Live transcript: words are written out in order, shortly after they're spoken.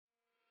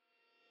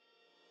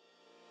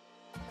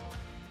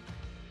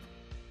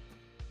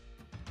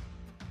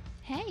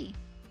Hey,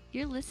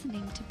 you're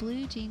listening to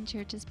Blue Jean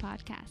Church's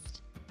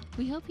podcast.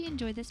 We hope you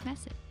enjoy this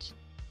message.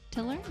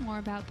 To learn more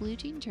about Blue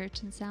Jean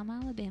Church in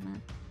Selma,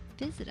 Alabama,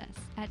 visit us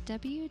at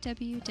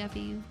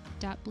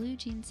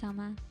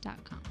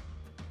www.bluejeanselma.com.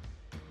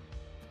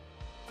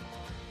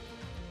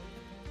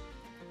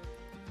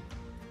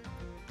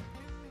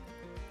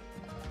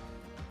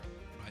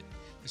 Right,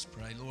 let's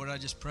pray. Lord, I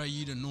just pray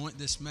you'd anoint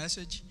this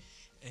message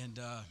and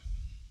that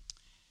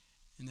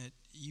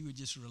you would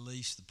just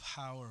release the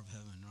power of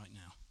heaven right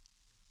now.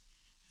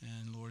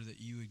 And Lord,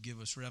 that you would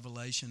give us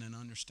revelation and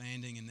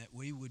understanding, and that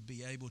we would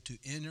be able to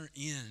enter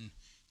in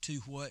to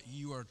what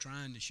you are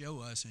trying to show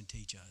us and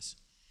teach us.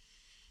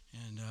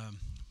 And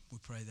we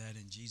pray that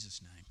in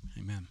Jesus' name.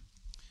 Amen.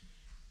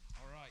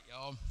 All right,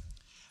 y'all.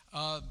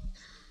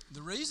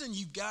 The reason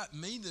you've got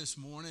me this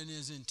morning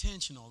is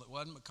intentional. It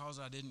wasn't because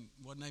I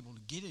wasn't able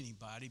to get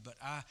anybody, but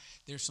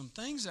there's some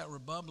things that were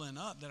bubbling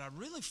up that I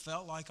really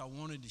felt like I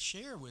wanted to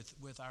share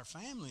with our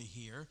family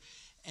here.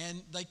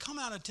 And they come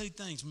out of two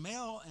things.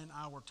 Mel and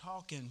I were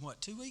talking,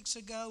 2 weeks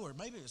ago, or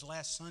maybe it was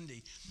last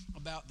Sunday,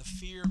 about the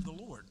fear of the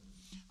Lord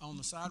on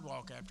the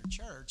sidewalk after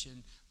church.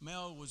 And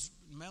Mel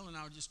and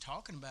I were just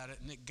talking about it,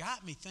 and it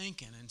got me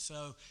thinking. And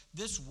so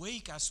this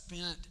week I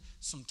spent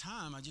some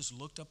time, I just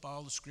looked up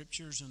all the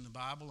scriptures in the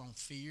Bible on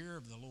fear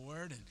of the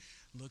Lord, and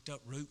looked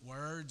up root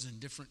words and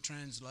different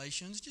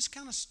translations, just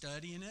kind of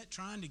studying it,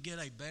 trying to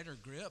get a better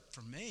grip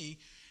for me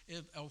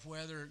of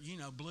whether,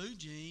 Blue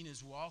Jean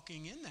is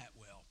walking in that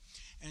well.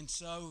 And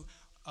so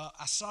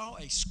I saw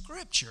a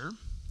scripture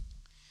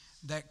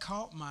that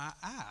caught my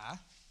eye,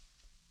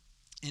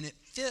 and it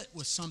fit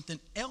with something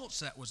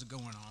else that was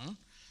going on.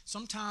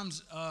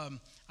 Sometimes,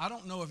 I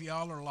don't know if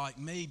y'all are like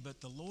me,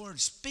 but the Lord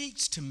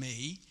speaks to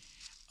me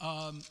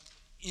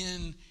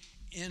in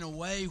a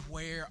way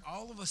where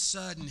all of a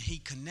sudden he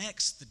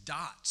connects the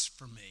dots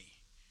for me,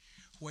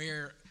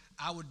 where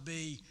I would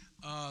be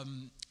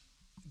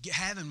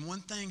having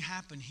one thing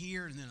happen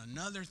here, and then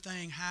another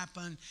thing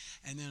happen,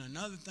 and then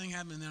another thing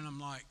happen, and then I'm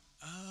like,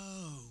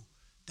 oh,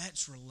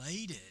 that's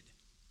related.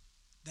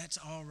 That's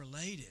all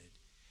related.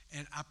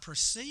 And I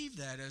perceive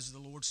that as the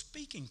Lord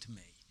speaking to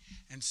me.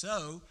 And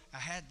so I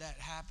had that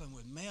happen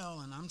with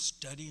Mel, and I'm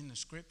studying the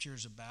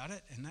scriptures about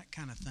it and that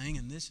kind of thing,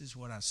 and this is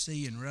what I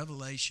see in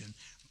Revelation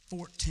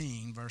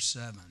 14, verse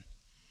 7.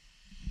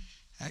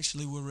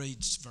 Actually, we'll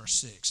read verse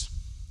 6.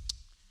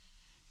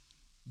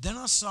 Then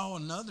I saw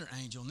another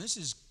angel, and this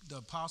is the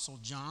Apostle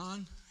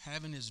John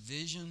having his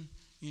vision.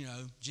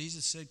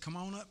 Jesus said, come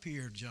on up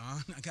here,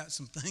 John. I got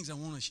some things I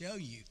want to show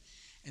you.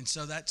 And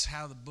so that's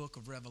how the book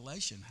of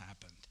Revelation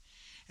happened.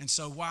 And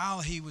so while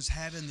he was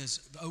having this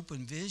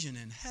open vision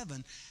in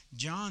heaven,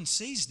 John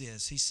sees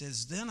this. He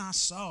says, then I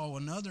saw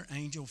another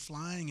angel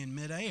flying in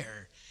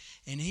midair,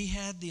 and he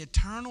had the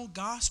eternal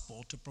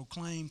gospel to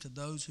proclaim to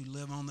those who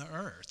live on the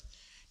earth,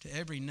 to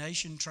every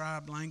nation,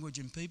 tribe, language,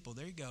 and people.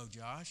 There you go,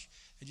 Josh.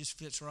 It just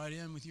fits right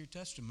in with your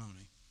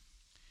testimony.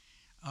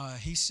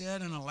 He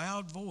said in a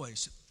loud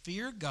voice,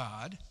 fear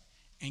God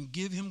and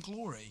give him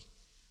glory,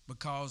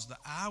 because the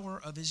hour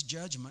of his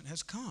judgment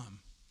has come.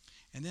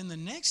 And then the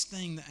next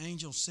thing the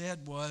angel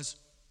said was,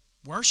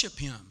 worship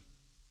him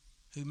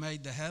who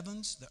made the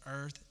heavens, the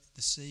earth,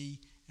 the sea,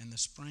 and the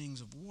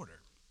springs of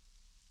water.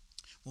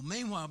 Well,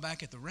 meanwhile,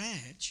 back at the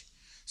ranch,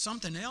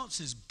 something else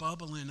is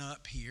bubbling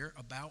up here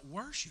about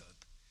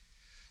worship.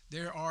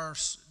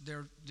 There's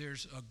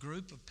a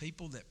group of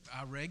people that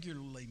I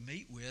regularly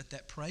meet with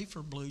that pray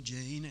for Blue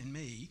Jean and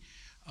me,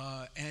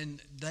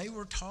 and they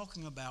were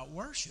talking about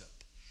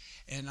worship.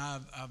 And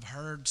I've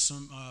heard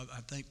some. I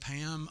think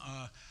Pam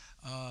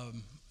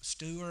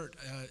Stewart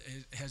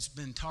has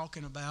been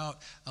talking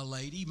about a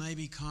lady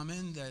maybe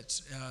coming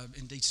that's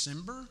in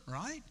December,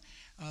 right?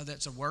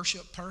 That's a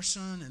worship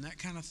person and that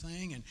kind of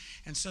thing.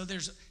 And so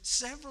there's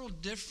several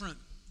different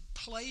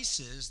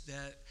places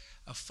that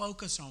a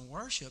focus on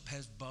worship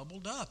has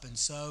bubbled up. And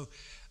so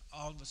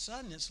all of a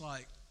sudden it's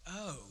like,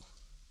 oh,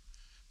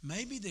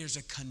 maybe there's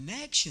a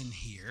connection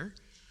here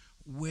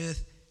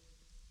with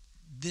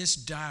this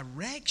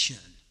direction.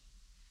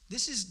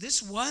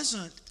 This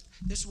wasn't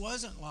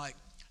like,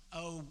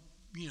 oh,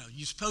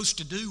 you're supposed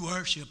to do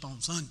worship on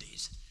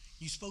Sundays.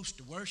 You're supposed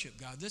to worship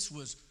God. This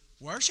was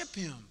worship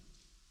him.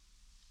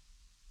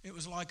 It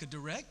was like a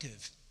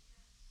directive.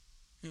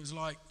 It was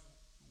like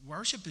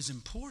worship is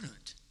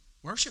important.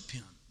 Worship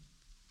him.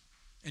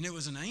 And it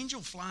was an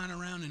angel flying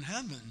around in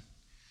heaven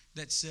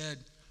that said,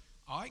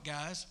 all right,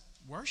 guys,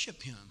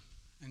 worship him.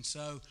 And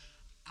so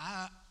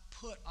I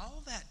put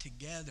all that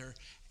together,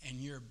 and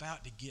you're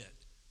about to get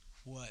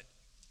what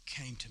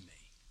came to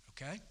me,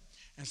 okay?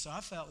 And so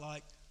I felt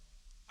like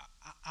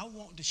I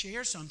want to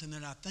share something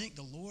that I think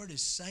the Lord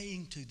is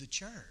saying to the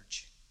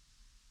church,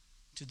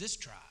 to this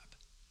tribe,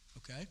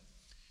 okay?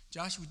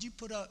 Josh, would you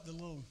put up the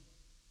little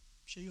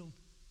shield?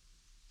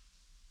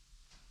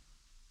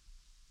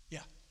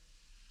 Yeah.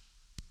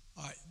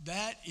 All right,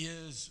 that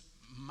is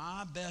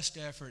my best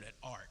effort at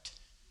art.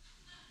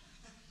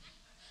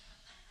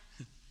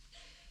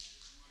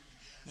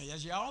 Now,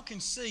 as y'all can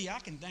see, I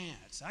can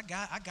dance. I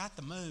got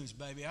the moves,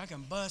 baby. I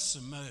can bust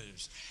some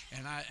moves,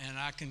 and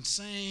I can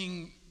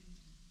sing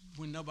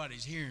when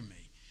nobody's hearing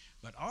me.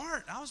 But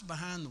Art, I was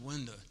behind the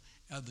window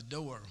of the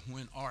door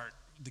when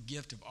the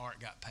gift of Art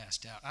got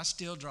passed out. I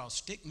still draw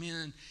stick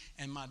men,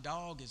 and my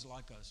dog is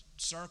like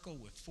a circle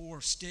with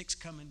 4 sticks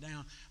coming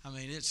down. I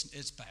mean,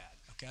 it's bad.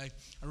 Okay,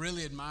 I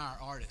really admire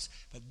artists,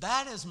 but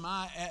that is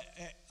my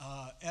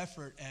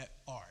effort at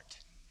art.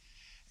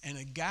 And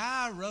a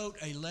guy wrote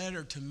a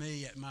letter to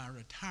me at my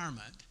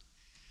retirement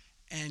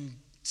and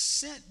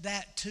sent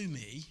that to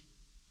me.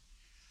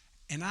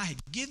 And I had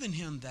given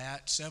him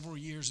that several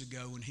years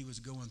ago when he was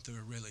going through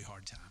a really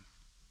hard time.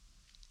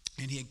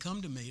 And he had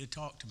come to me to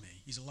talk to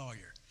me. He's a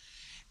lawyer.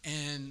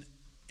 And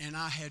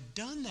I had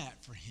done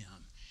that for him.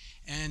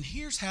 And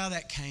here's how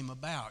that came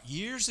about.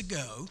 Years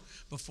ago,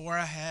 before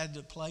I had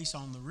the place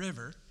on the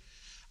river,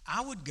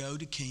 I would go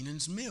to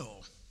Keenan's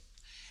Mill.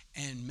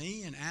 And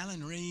me and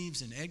Alan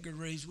Reeves and Edgar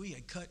Reeves, we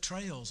had cut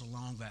trails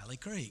along Valley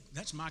Creek.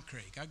 That's my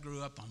creek. I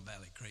grew up on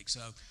Valley Creek,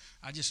 so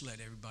I just let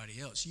everybody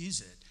else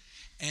use it.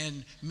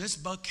 And Miss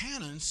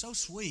Buchanan, so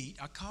sweet,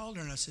 I called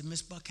her and I said,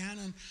 Miss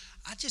Buchanan,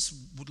 I just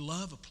would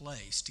love a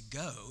place to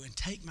go and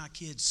take my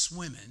kids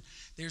swimming.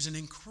 There's an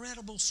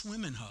incredible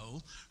swimming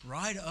hole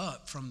right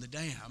up from the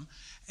dam.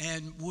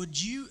 And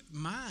would you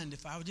mind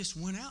if I just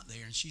went out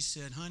there? And she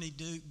said, honey,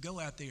 go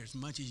out there as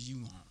much as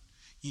you want.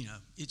 You know,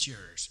 it's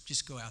yours.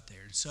 Just go out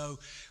there. And so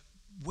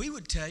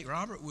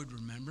Robert would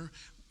remember,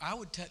 I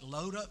would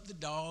load up the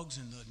dogs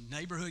and the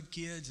neighborhood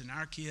kids and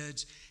our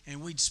kids, and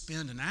we'd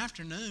spend an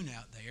afternoon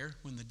out there.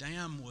 When the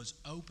dam was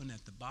open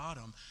at the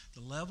bottom,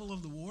 the level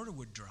of the water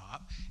would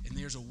drop, and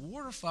there's a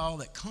waterfall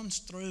that comes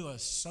through a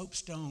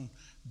soapstone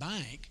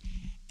bank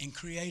and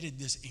created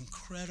this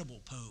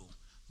incredible pool.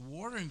 The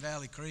water in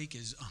Valley Creek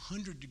is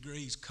 100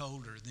 degrees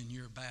colder than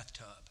your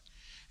bathtub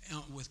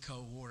with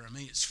cold water. I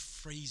mean, it's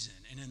freezing,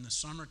 and in the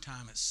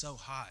summertime, it's so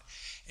hot.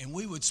 And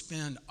we would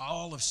spend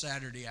all of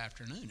Saturday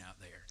afternoon out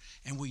there.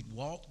 And we'd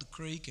walk the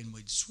creek and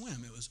we'd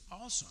swim. It was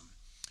awesome.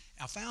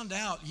 I found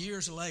out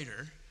years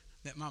later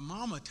that my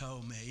mama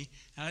told me,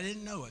 and I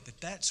didn't know it,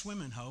 that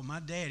swimming hole, my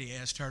daddy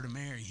asked her to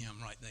marry him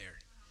right there.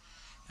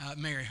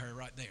 Marry her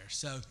right there.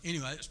 So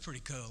anyway, it was pretty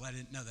cool. I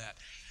didn't know that.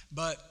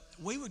 But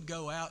we would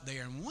go out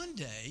there, and one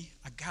day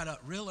I got up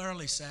real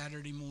early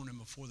Saturday morning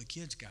before the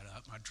kids got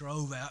up. I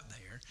drove out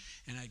there,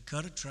 and I'd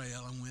cut a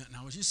trail and went, and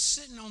I was just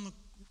sitting on the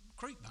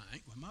creek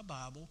bank with my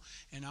Bible,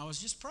 and I was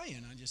just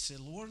praying. I just said,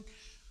 Lord,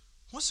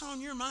 what's on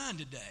your mind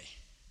today?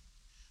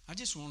 I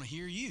just want to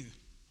hear you.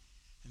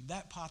 And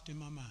that popped in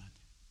my mind.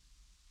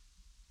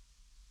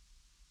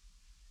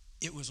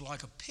 It was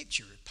like a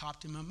picture. It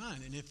popped in my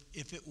mind. And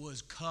if it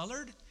was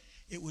colored,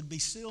 it would be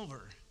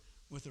silver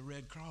with a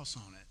red cross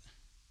on it.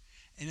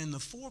 And in the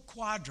 4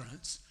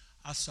 quadrants,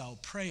 I saw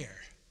prayer,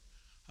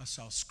 I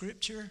saw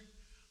scripture,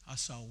 I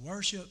saw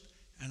worship,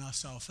 and I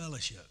saw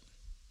fellowship.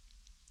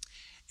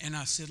 And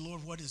I said,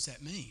 Lord, what does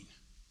that mean?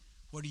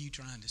 What are you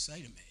trying to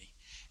say to me?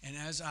 And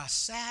as I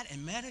sat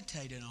and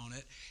meditated on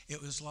it,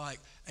 it was like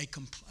a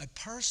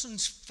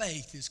person's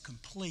faith is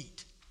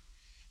complete.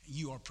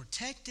 You are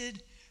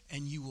protected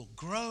and you will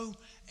grow,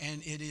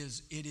 and it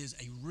is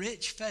a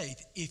rich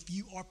faith if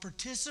you are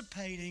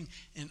participating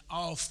in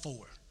all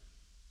 4.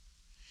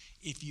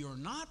 If you're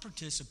not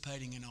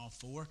participating in all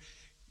 4,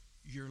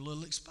 you're a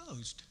little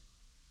exposed.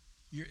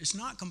 It's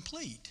not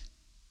complete.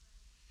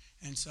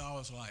 And so I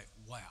was like,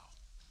 wow,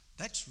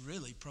 that's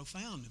really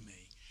profound to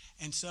me.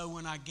 And so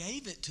when I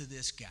gave it to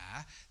this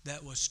guy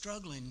that was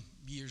struggling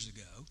years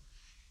ago,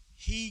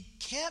 he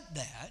kept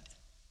that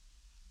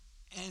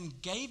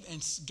and gave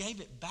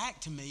it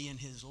back to me in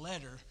his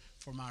letter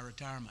for my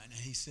retirement. And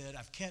he said,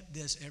 I've kept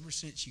this ever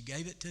since you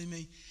gave it to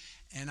me,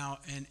 and I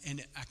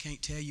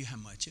can't tell you how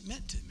much it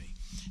meant to me.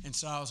 And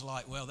so I was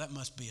like, well, that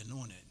must be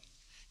anointed,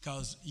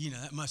 because,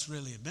 that must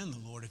really have been the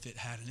Lord if it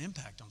had an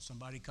impact on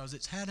somebody, because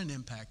it's had an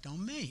impact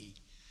on me.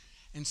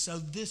 And so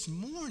this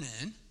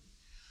morning,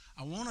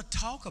 I want to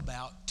talk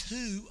about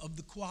 2 of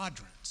the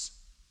quadrants,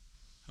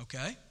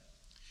 okay?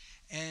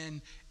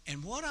 And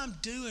what I'm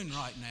doing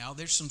right now,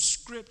 there's some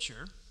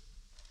scripture.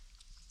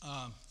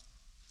 I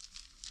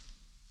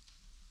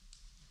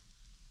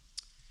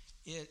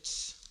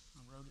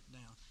wrote it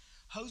down.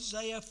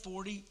 Hosea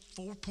 4,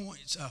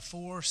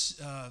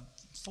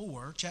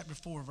 chapter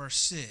 4, verse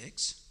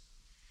 6.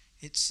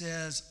 It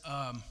says,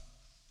 let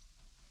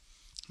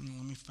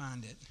me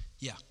find it.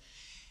 Yeah.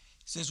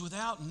 It says,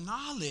 without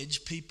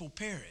knowledge, people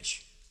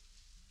perish.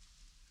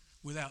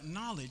 Without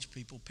knowledge,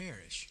 people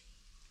perish.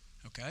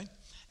 Okay?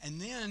 And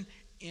then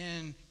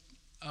in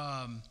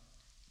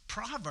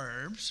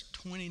Proverbs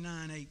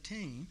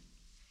 29:18,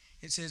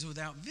 it says,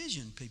 without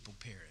vision, people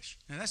perish.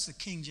 Now, that's the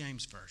King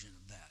James version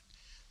of that.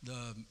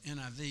 The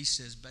NIV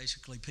says,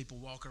 basically, people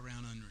walk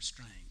around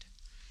unrestrained.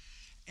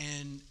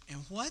 And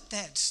what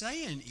that's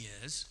saying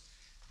is,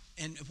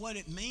 and what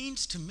it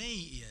means to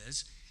me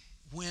is,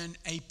 when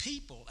a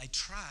people, a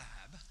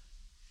tribe,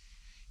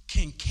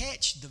 can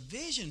catch the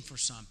vision for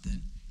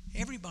something,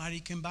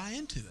 everybody can buy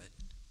into it.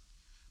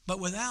 But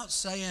without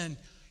saying,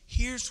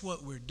 here's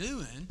what we're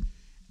doing,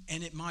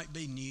 and it might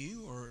be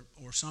new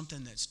or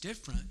something that's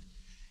different,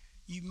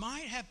 you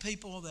might have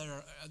people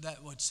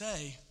that would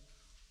say,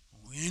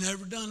 well, we ain't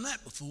ever done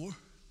that before.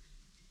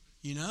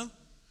 You know?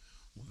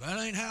 Well,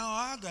 that ain't how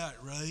I got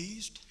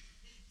raised.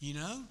 You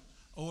know?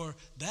 Or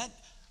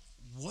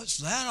what's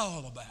that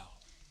all about?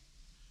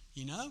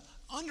 You know?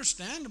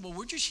 Understandable.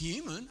 We're just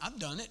human. I've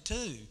done it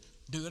too.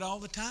 Do it all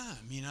the time,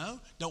 you know?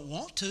 Don't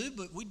want to,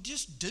 but we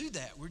just do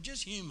that. We're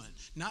just human.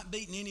 Not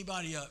beating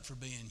anybody up for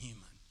being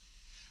human.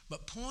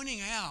 But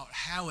pointing out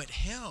how it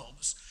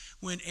helps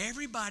when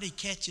everybody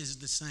catches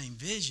the same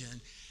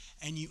vision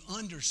and you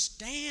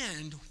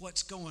understand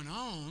what's going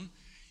on,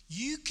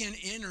 you can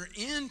enter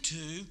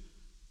into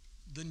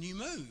the new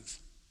move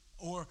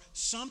or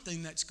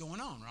something that's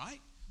going on, right?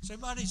 So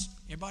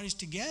everybody's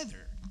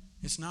together.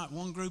 It's not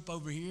one group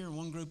over here and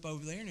one group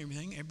over there and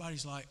everything.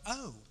 Everybody's like,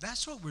 oh,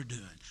 that's what we're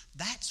doing.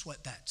 That's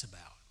what that's about,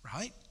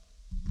 right?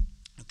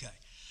 Okay.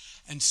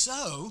 And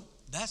so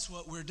that's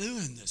what we're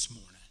doing this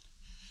morning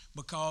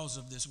because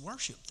of this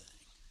worship thing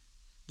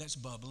that's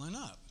bubbling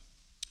up,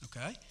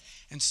 okay?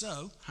 And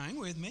so, hang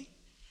with me.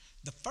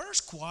 The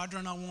first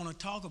quadrant I want to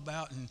talk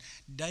about, and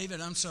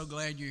David, I'm so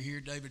glad you're here,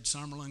 David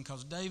Summerlin,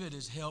 because David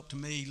has helped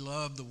me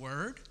love the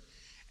Word.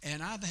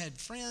 And I've had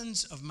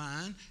friends of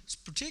mine,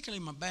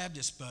 particularly my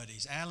Baptist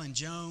buddies, Alan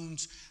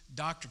Jones,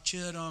 Dr.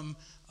 Chittum,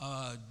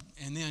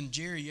 and then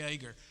Jerry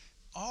Yeager,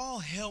 all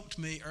helped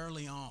me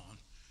early on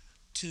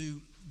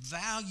to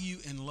value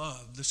and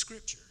love the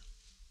Scripture.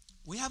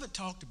 We haven't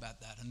talked about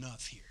that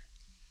enough here.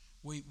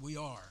 We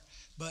are.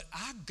 But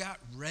I got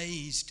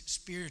raised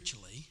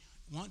spiritually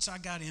once I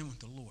got in with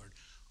the Lord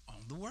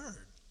on the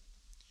Word.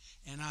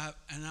 And I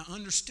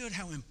understood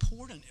how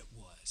important it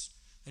was,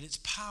 that it's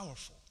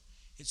powerful.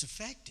 It's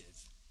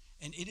effective,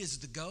 and it is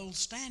the gold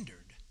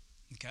standard,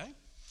 okay?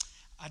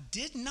 I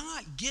did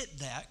not get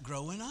that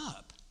growing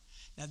up.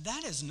 Now,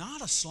 that is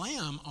not a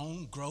slam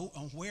on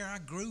where I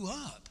grew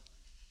up.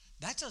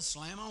 That's a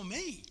slam on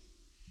me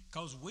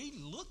because we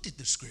looked at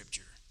the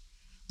Scripture.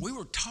 We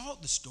were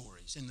taught the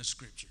stories in the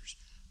Scriptures.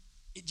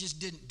 It just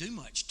didn't do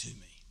much to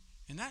me,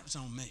 and that was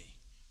on me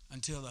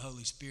until the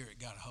Holy Spirit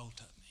got a hold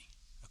of me,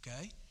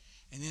 okay?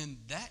 And then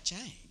that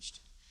changed,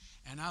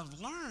 and I've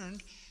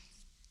learned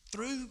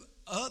through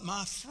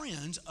my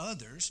friends,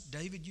 others,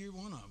 David, you're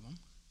one of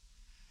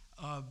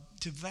them,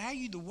 to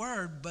value the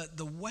Word, but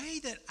the way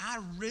that I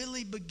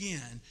really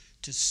began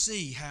to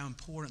see how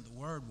important the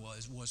Word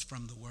was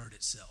from the Word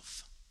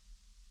itself.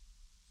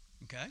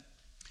 Okay?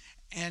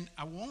 And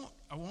I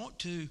want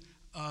to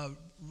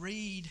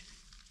read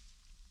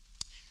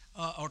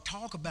or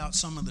talk about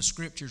some of the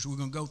Scriptures. We're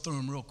going to go through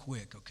them real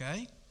quick,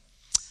 okay?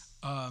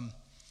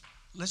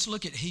 Let's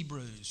look at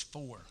Hebrews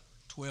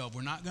 4:12.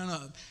 We're not going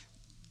to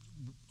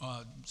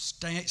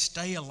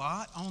stay a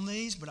lot on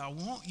these, but I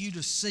want you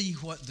to see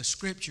what the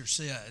Scripture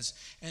says.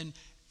 And,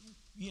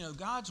 you know,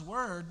 God's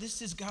Word,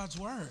 this is God's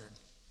Word.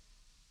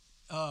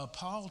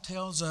 Paul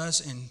tells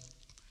us in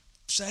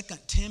 2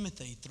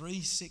 Timothy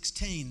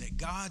 3:16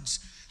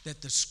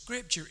 that the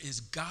Scripture is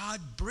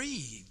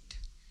God-breathed.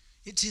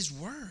 It's His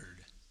Word.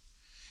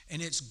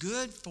 And it's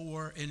good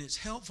and it's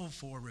helpful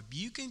for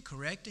rebuking,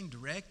 correcting,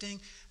 directing,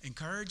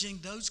 encouraging,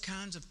 those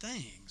kinds of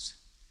things.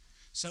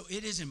 So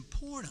it is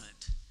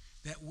important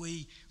that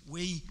we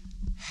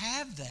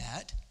have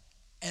that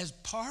as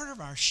part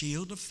of our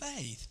shield of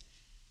faith,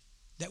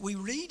 that we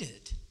read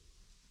it,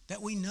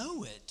 that we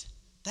know it.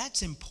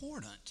 That's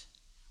important.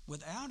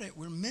 Without it,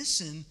 we're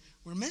missing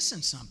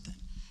something.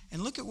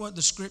 And look at what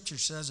the Scripture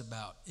says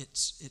about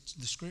it's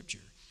the Scripture.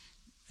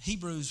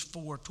 Hebrews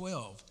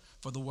 4:12.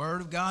 For the Word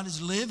of God is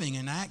living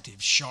and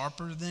active,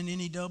 sharper than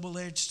any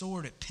double-edged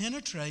sword. It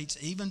penetrates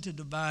even to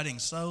dividing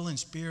soul and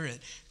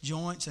spirit,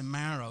 joints and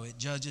marrow. It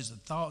judges the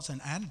thoughts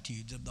and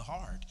attitudes of the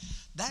heart.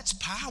 That's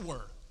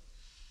power.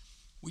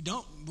 We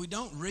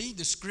don't read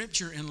the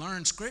Scripture and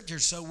learn Scripture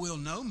so we'll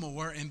know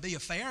more and be a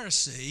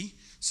Pharisee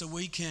so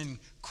we can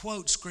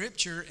quote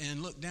Scripture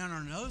and look down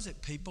our nose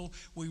at people.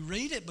 We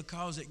read it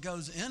because it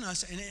goes in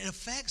us and it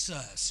affects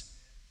us.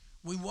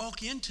 We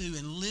walk into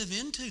and live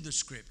into the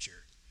Scripture.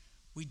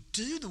 We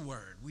do the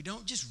Word. We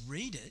don't just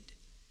read it.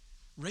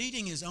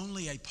 Reading is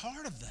only a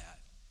part of that,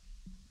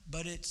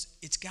 but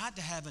it's got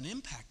to have an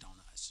impact on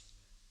us,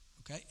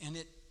 okay? And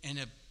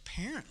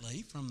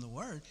apparently from the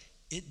Word,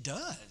 it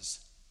does.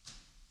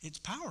 It's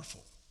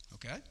powerful,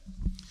 okay?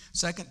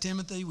 2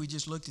 Timothy, we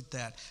just looked at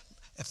that.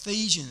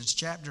 Ephesians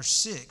chapter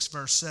 6,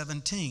 verse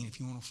 17. If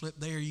you want to flip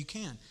there, you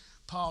can.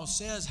 Paul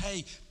says,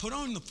 hey, put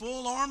on the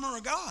full armor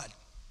of God.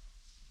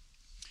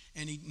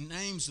 And he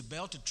names the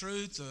belt of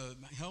truth,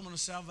 the helmet of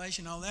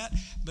salvation, all that.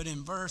 But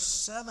in verse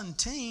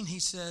 17, he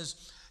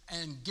says,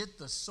 and get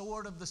the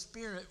sword of the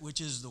Spirit,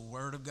 which is the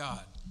Word of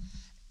God.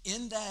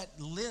 In that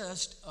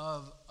list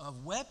of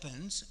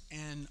weapons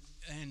and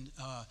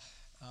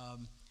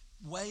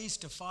ways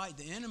to fight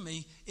the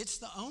enemy, it's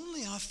the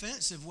only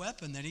offensive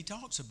weapon that he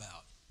talks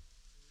about.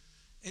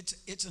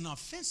 It's an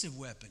offensive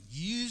weapon.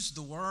 Use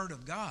the word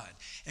of God.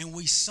 And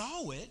we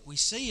saw it. We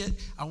see it.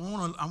 I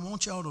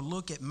want y'all to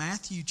look at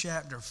Matthew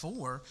chapter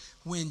 4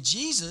 when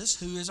Jesus,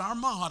 who is our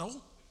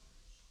model,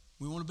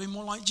 we want to be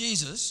more like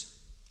Jesus,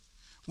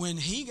 when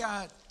he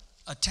got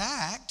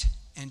attacked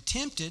and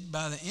tempted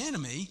by the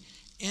enemy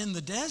in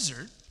the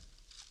desert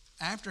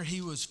after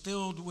he was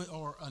filled with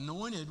or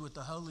anointed with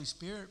the Holy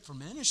Spirit for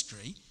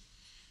ministry.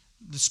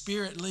 The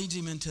Spirit leads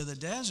him into the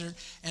desert,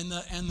 and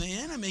the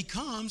enemy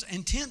comes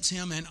and tempts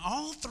him. And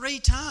all 3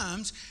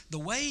 times, the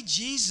way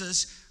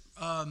Jesus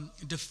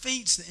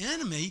defeats the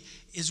enemy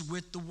is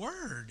with the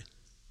word.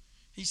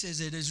 He says,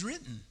 "It is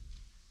written.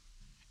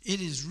 It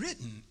is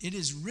written. It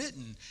is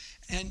written."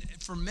 And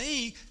for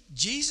me,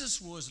 Jesus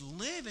was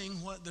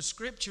living what the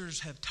Scriptures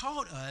have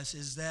taught us,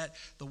 is that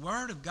the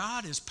Word of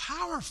God is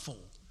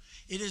powerful.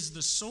 It is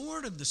the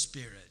sword of the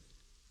Spirit.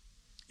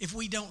 If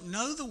we don't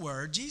know the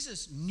Word,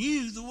 Jesus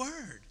knew the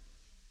Word,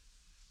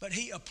 but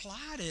he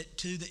applied it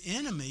to the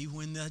enemy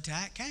when the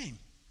attack came.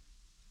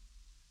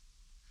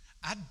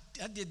 I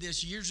did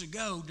this years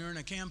ago during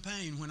a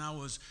campaign when I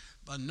was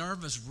a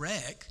nervous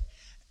wreck.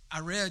 I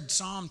read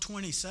Psalm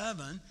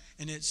 27,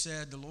 and it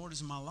said, "The Lord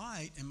is my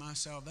light and my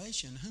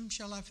salvation. Whom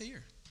shall I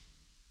fear?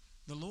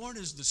 The Lord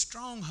is the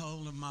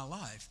stronghold of my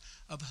life.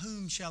 Of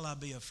whom shall I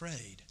be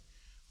afraid?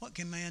 What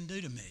can man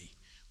do to me?"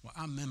 Well,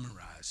 I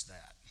memorized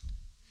that.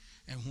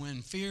 And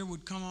when fear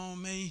would come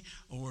on me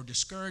or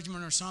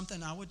discouragement or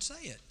something, I would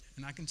say it,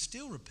 and I can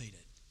still repeat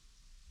it.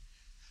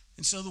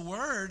 And so the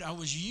word, I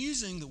was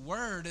using the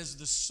word as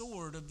the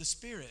sword of the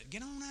Spirit.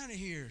 Get on out of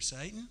here,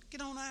 Satan.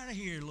 Get on out of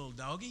here, little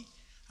doggy.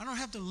 I don't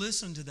have to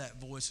listen to that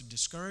voice of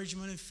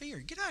discouragement and fear.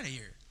 Get out of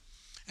here.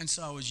 And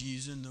so I was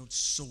using the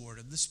sword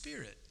of the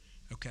Spirit,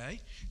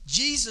 okay?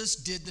 Jesus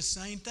did the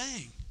same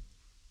thing.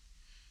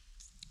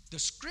 The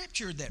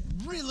scripture that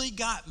really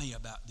got me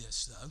about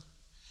this, though,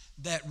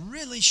 that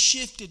really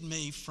shifted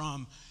me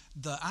from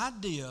the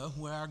idea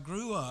where I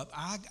grew up.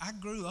 I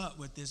grew up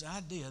with this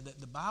idea that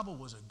the Bible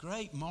was a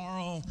great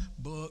moral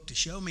book to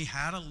show me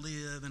how to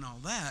live and all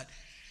that,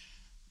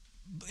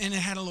 and it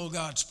had a little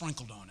God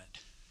sprinkled on it.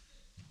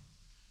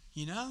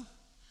 You know?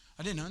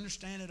 I didn't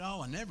understand it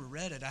all. I never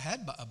read it. I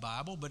had a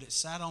Bible, but it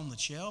sat on the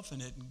shelf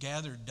and it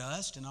gathered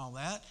dust and all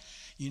that.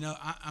 You know,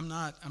 I'm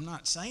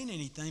not saying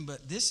anything,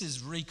 but this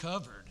is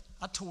recovered.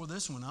 I tore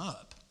this one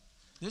up.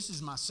 This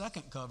is my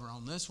second cover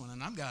on this one,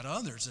 and I've got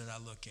others that I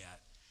look at.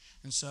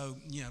 And so,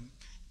 you know,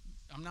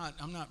 I'm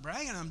not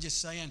bragging. I'm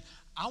just saying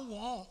I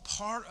want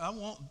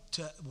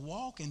to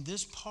walk in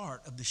this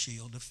part of the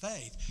shield of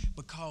faith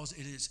because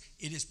it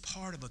is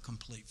part of a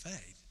complete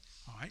faith.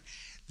 All right.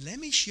 Let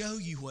me show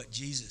you what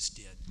Jesus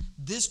did.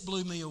 This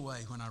blew me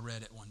away when I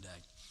read it one day.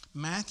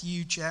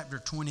 Matthew chapter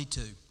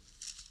 22.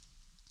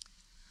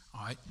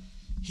 All right.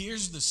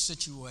 Here's the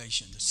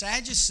situation. The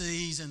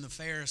Sadducees and the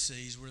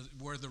Pharisees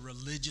were the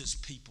religious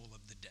people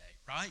of the day,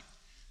 right?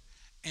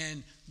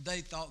 And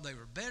they thought they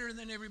were better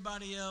than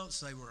everybody else.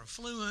 They were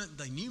affluent.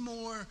 They knew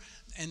more,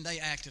 and they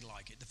acted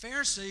like it. The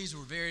Pharisees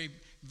were very,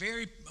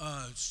 very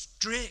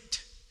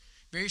strict,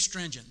 very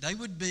stringent. They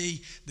would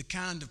be the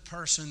kind of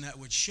person that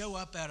would show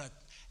up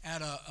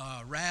at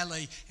a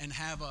rally and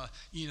have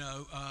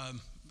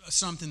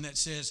something that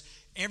says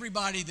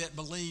everybody that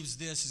believes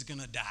this is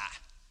going to die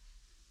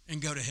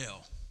and go to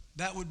hell.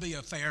 That would be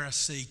a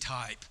Pharisee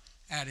type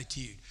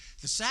attitude.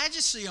 The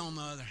Sadducee, on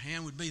the other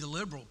hand, would be the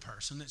liberal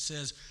person that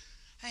says,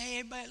 "Hey,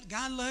 everybody,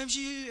 God loves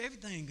you.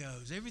 Everything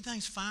goes.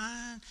 Everything's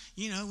fine.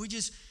 You know,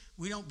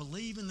 we don't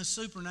believe in the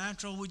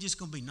supernatural. We're just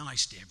going to be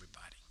nice to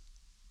everybody."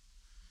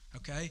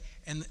 Okay?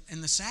 And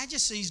the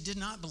Sadducees did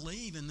not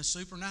believe in the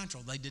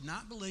supernatural. They did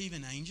not believe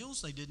in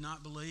angels. They did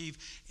not believe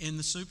in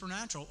the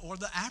supernatural or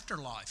the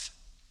afterlife.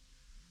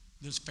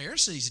 The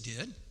Pharisees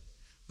did,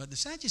 but the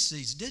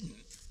Sadducees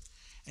didn't.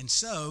 And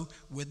so,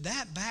 with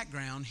that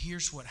background,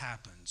 here's what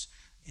happens.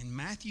 In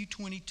Matthew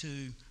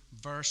 22,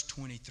 verse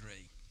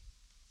 23.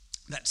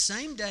 That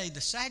same day,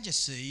 the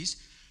Sadducees,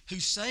 who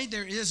say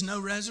there is no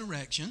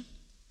resurrection,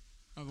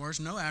 in other words,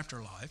 no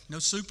afterlife, no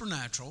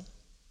supernatural,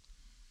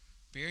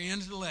 very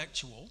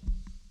intellectual,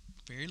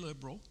 very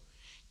liberal,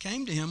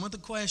 came to him with a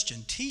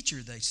question.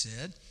 "Teacher," they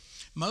said,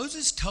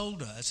 "Moses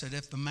told us that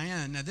if a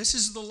man," now this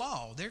is the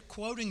law, they're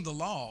quoting the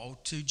law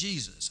to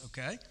Jesus,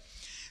 okay?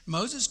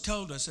 "Moses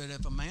told us that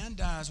if a man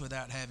dies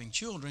without having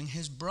children,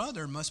 his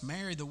brother must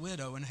marry the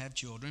widow and have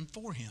children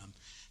for him."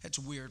 That's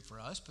weird for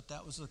us, but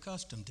that was the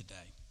custom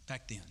today,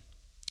 back then.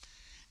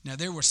 "Now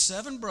there were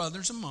 7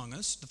 brothers among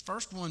us. The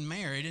first one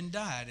married and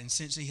died, and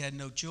since he had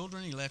no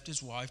children, he left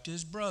his wife to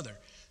his brother.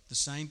 The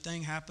same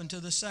thing happened to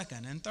the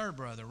second and third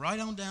brother, right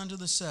on down to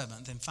the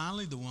 7th, and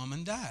finally the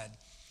woman died.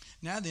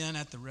 Now then,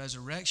 at the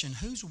resurrection,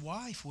 whose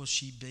wife will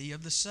she be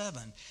of the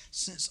 7,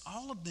 since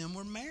all of them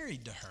were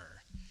married to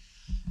her?"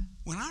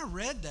 When I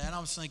read that, I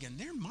was thinking,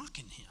 they're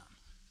mocking him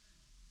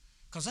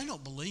because they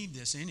don't believe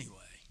this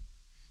anyway.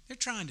 They're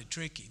trying to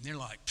trick him. They're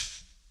like,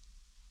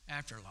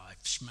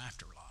 afterlife,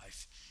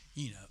 schmafterlife,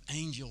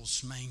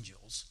 angels,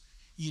 schmangels,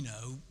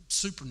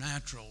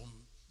 supernatural,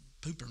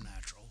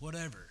 poopernatural,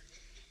 whatever,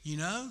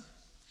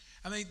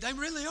 I mean, they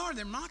really are.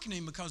 They're mocking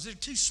him because they're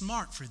too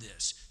smart for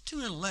this, too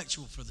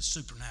intellectual for the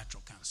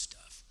supernatural kind of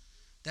stuff.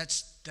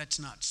 That's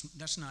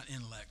not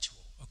intellectual,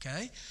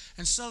 okay?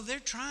 And so they're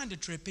trying to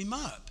trip him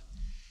up.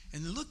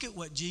 And look at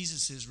what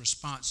Jesus'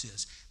 response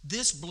is.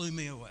 This blew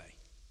me away.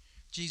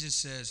 Jesus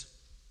says,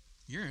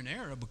 you're in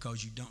error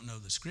because you don't know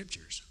the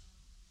scriptures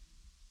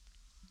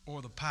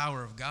or the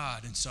power of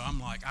God. And so I'm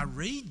like, I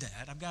read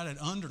that. I've got it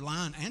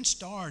underlined and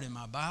starred in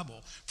my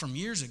Bible from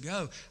years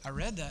ago. I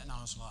read that and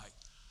I was like,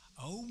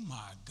 oh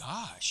my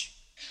gosh,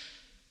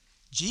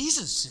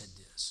 Jesus said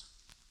this.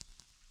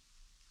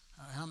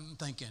 I'm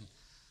thinking,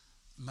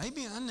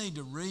 maybe I need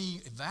to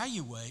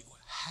reevaluate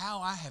how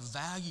I have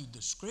valued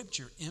the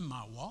scripture in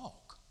my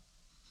walk.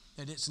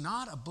 That it's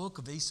not a book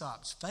of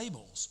Aesop's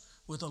fables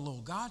with a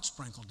little God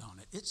sprinkled on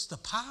it. It's the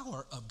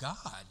power of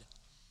God.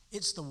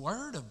 It's the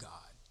word of God.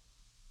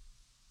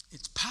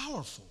 It's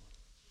powerful.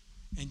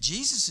 And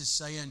Jesus is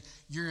saying,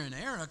 you're in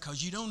error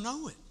because you don't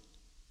know it.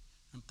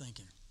 I'm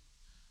thinking,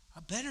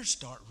 I better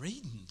start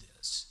reading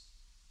this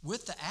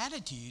with the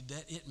attitude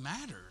that it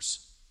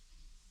matters.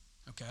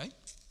 Okay?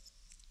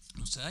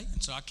 Okay?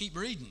 And so I keep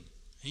reading.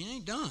 He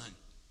ain't done.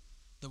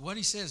 But what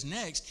he says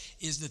next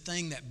is the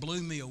thing that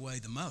blew me away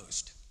the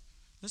most.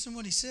 Listen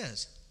what he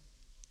says.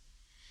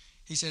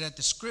 He said, at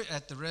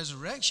the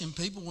resurrection,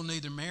 people will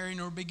neither marry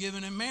nor be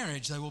given in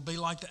marriage. They will be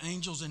like the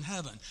angels in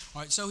heaven.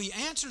 All right, so he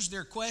answers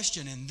their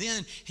question, and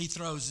then he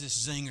throws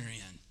this zinger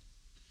in.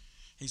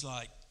 He's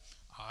like,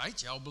 all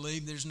right, y'all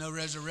believe there's no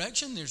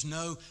resurrection, there's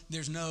no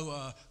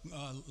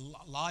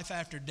life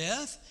after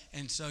death,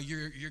 and so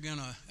you're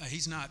gonna.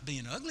 He's not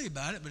being ugly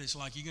about it, but it's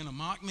like you're gonna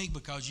mock me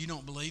because you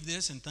don't believe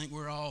this and think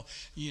we're all,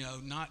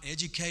 not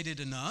educated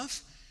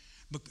enough,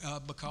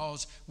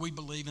 because we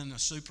believe in a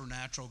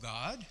supernatural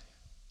God.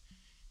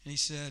 And he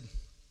said,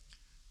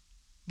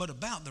 but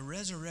about the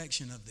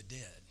resurrection of the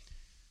dead,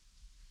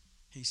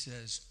 he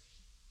says,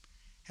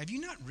 have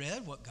you not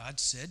read what God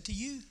said to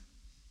you?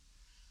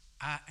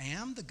 I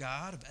am the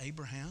God of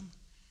Abraham,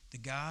 the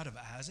God of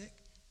Isaac,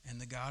 and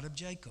the God of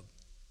Jacob.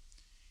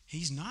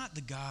 He's not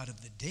the God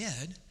of the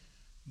dead,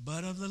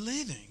 but of the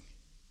living.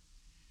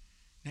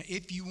 Now,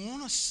 if you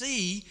want to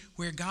see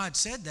where God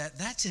said that,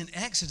 that's in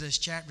Exodus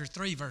chapter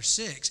 3, verse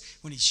 6,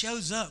 when he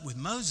shows up with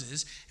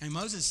Moses, and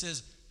Moses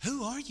says,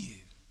 who are you?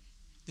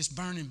 This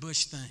burning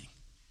bush thing.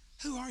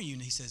 Who are you?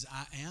 And he says,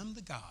 I am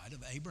the God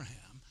of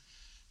Abraham,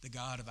 the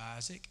God of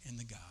Isaac, and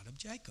the God of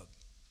Jacob.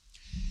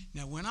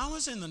 Now, when I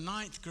was in the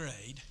 9th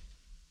grade,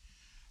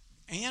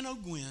 Ann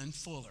O'Gwen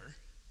Fuller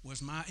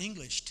was my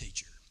English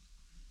teacher.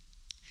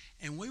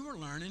 And we were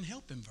learning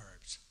helping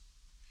verbs.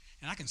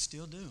 And I can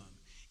still do them.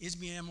 Is,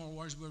 be, am, or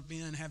was, were,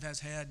 been, have, has,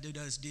 had, do,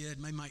 does, did,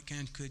 may, might,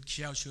 can, could,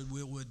 shall, should,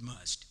 will, would,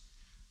 must.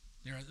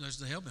 Those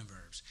are the helping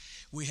verbs.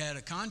 We had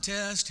a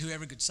contest.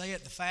 Whoever could say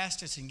it the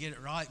fastest and get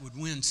it right would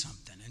win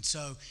something. And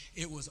so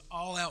it was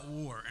all-out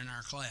war in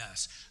our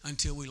class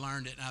until we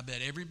learned it. And I bet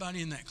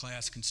everybody in that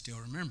class can still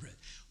remember it.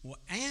 Well,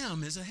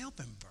 am is a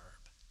helping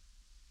verb.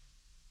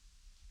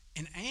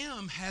 And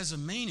am has a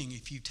meaning.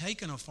 If you've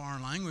taken a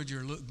foreign language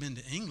or been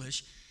to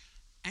English,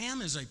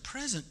 am is a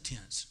present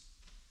tense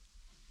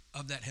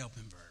of that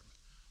helping verb.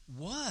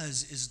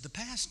 Was is the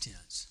past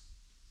tense.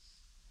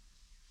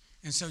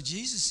 And so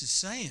Jesus is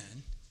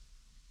saying,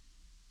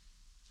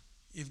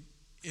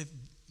 if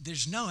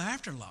there's no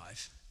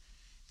afterlife,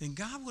 then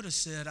God would have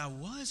said, I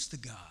was the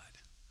God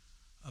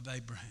of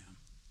Abraham,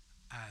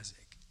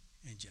 Isaac,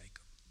 and Jacob.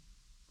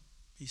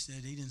 He said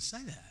he didn't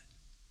say that.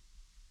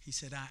 He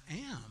said, I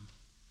am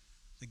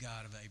the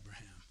God of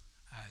Abraham,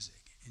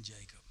 Isaac, and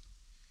Jacob.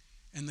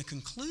 And the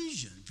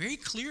conclusion, very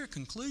clear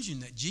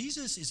conclusion that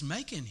Jesus is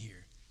making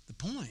here, the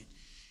point,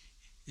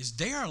 is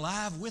they're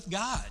alive with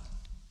God.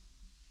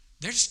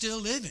 They're still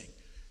living.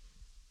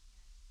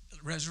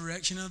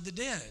 Resurrection of the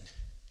dead.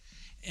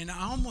 And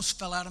I almost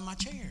fell out of my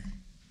chair.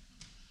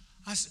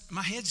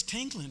 My head's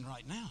tingling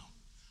right now.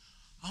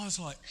 I was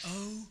like,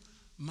 oh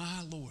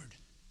my Lord.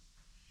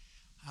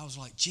 I was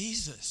like,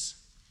 Jesus,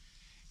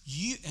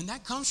 and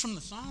that comes from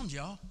the Psalms,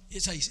 y'all.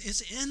 It's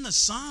in the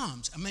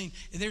Psalms. I mean,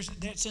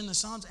 that's in the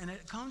Psalms, and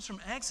it comes from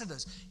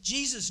Exodus.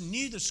 Jesus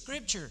knew the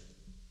Scripture.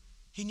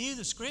 He knew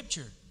the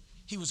Scripture.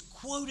 He was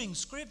quoting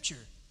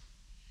Scripture.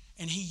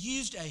 And he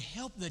used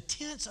the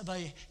tense of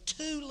a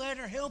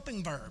 2-letter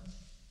helping verb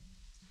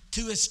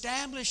to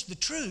establish the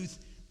truth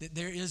that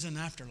there is an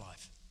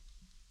afterlife.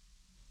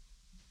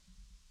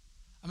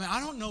 I mean, I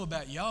don't know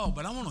about y'all,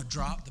 but I want to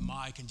drop the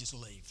mic and just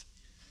leave.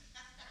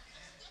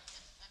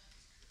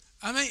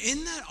 I mean,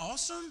 isn't that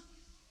awesome?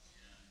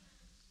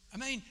 I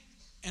mean,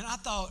 and I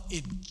thought,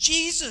 if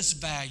Jesus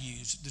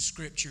values the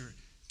Scripture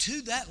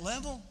to that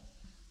level,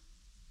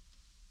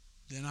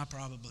 then I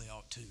probably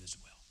ought to as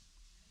well.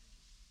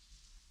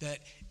 That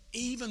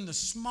even the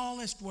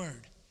smallest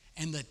word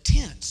and the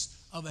tense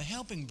of a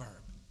helping verb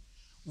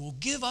will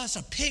give us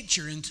a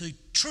picture into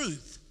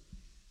truth.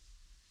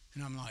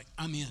 And I'm like,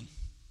 I'm in.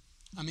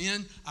 I'm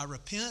in. I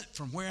repent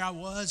from where I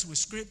was with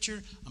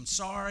Scripture. I'm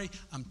sorry.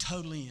 I'm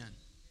totally in.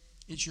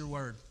 It's your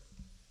word.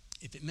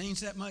 If it means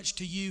that much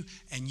to you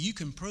and you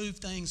can prove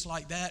things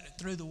like that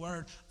through the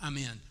Word, I'm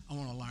in. I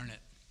want to learn it.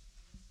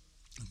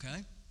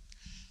 Okay?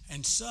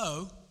 And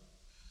so,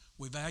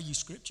 we value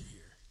Scripture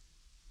here.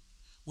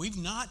 We've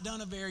not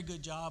done a very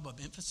good job of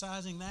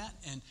emphasizing that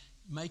and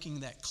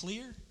making that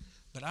clear,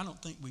 but I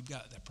don't think we've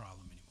got that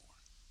problem anymore.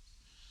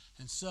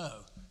 And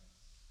so,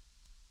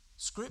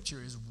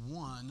 Scripture is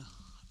one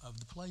of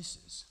the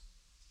places.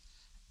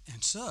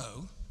 And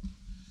so,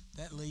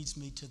 that leads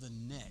me to the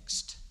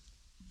next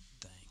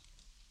thing.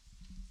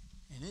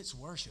 And it's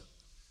worship.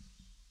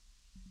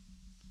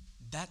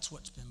 That's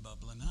what's been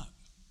bubbling up.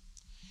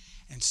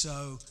 And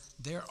so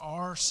there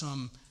are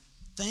some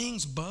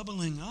things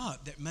bubbling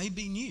up that may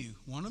be new.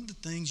 One of the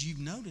things you've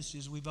noticed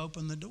is we've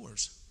opened the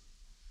doors.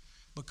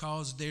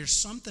 Because there's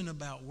something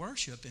about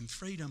worship and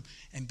freedom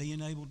and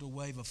being able to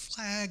wave a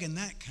flag and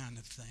that kind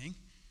of thing,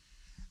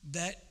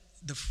 that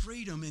the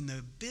freedom and the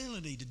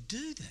ability to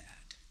do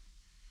that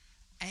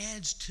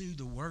adds to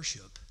the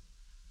worship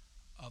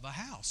of a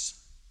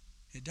house.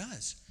 It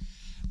does.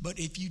 But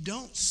if you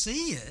don't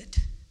see it,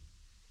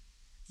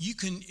 you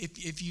can,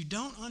 if you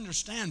don't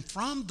understand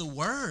from the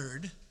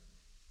Word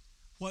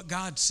what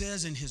God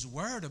says in His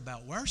Word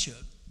about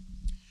worship,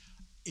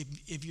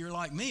 if you're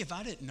like me, if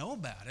I didn't know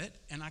about it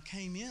and I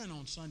came in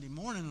on Sunday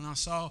morning and I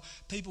saw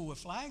people with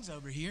flags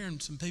over here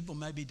and some people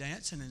maybe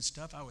dancing and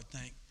stuff, I would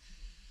think,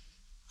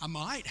 I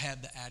might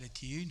have the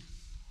attitude,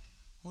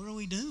 what are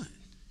we doing?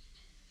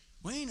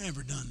 We ain't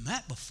ever done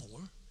that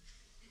before.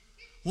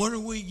 What are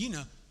we,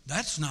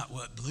 that's not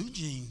what Blue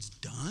Jeans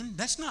done.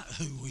 That's not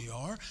who we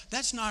are.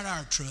 That's not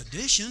our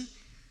tradition,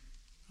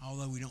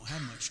 although we don't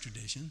have much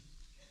tradition.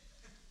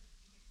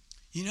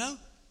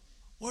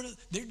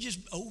 They're just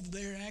over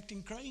there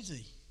acting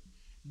crazy,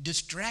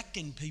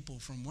 distracting people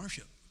from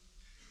worship.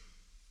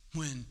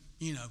 When,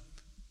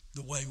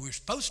 the way we're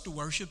supposed to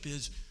worship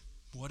is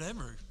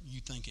whatever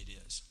you think it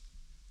is.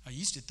 I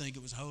used to think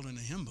it was holding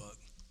a hymn book.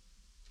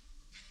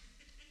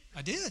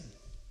 I did.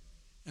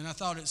 And I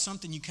thought it's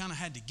something you kind of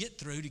had to get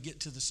through to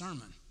get to the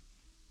sermon.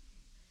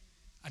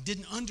 I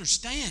didn't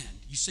understand.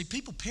 You see,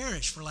 people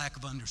perish for lack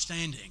of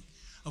understanding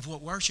of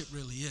what worship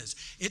really is.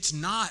 It's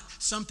not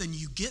something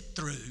you get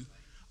through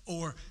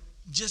or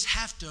just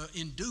have to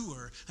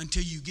endure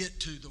until you get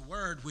to the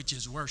Word, which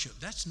is worship.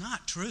 That's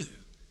not true.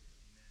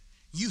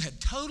 You had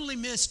totally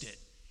missed it,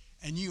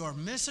 and you are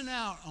missing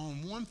out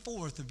on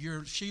 1/4 of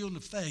your shield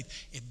of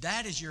faith if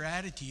that is your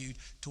attitude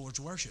towards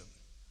worship.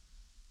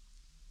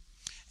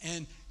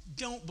 And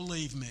don't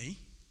believe me,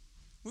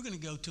 we're going to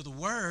go to the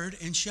Word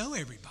and show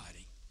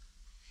everybody.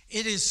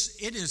 It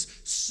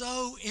is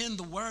so in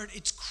the Word,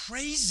 it's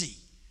crazy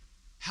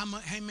how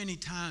many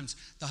times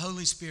the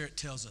Holy Spirit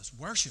tells us,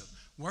 worship,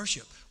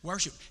 worship,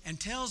 worship, and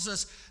tells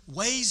us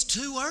ways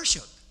to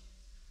worship.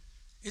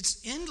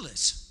 It's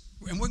endless.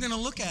 And we're going to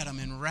look at them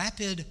in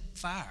rapid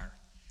fire.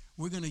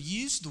 We're going to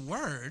use the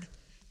Word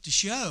to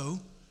show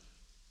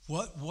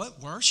what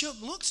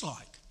worship looks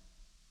like.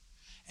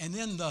 And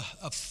then the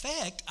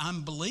effect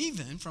I'm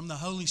believing from the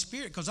Holy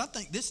Spirit, because I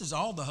think this is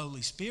all the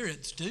Holy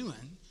Spirit's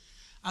doing,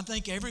 I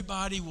think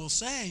everybody will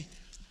say,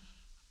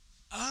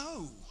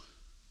 oh,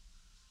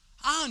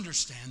 I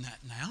understand that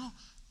now.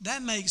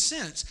 That makes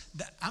sense.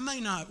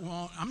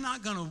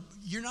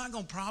 You're not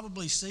going to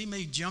probably see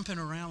me jumping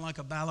around like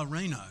a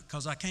ballerina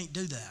because I can't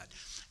do that.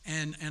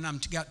 And I'm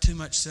got too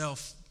much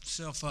self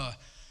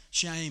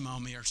shame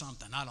on me or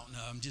something. I don't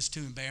know. I'm just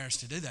too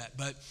embarrassed to do that.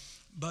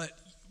 But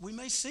we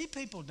may see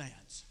people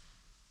dance.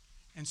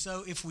 And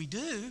so if we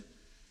do,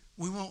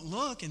 we won't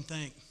look and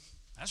think,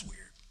 that's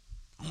weird.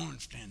 I don't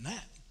understand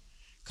that.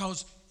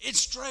 Because it's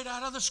straight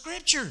out of the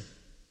Scripture.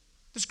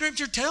 The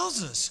Scripture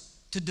tells us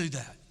to do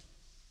that.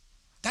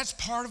 That's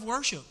part of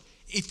worship.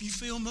 If you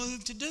feel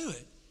moved to do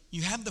it,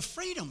 you have the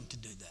freedom to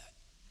do that.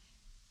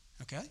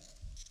 Okay?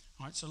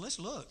 All right, so let's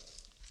look.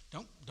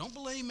 Don't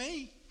believe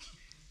me.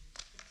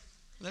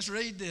 Let's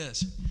read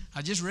this.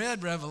 I just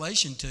read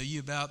Revelation to you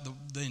about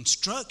the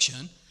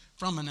instruction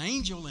from an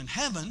angel in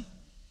heaven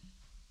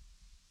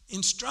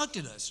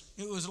instructed us.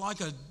 It was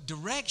like a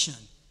direction.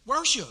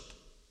 Worship.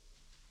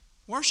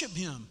 Worship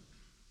Him.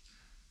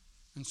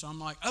 And so I'm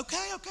like,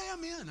 okay,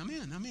 I'm in.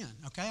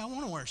 Okay, I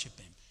want to worship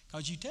Him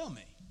because you tell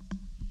me.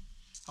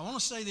 I want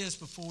to say this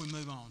before we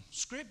move on.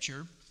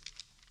 Scripture,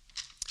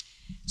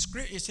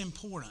 it's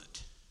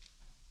important.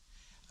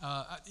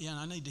 And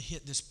I need to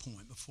hit this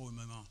point before we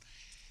move on.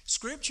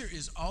 Scripture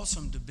is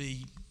awesome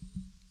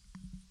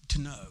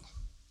to know.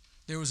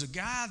 There was a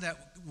guy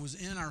that was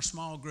in our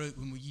small group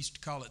when we used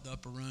to call it the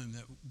upper room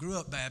that grew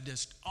up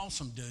Baptist,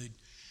 awesome dude,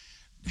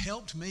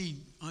 helped me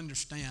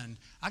understand.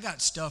 I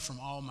got stuff from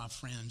all my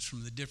friends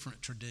from the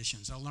different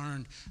traditions. I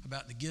learned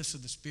about the gifts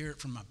of the Spirit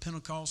from my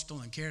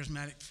Pentecostal and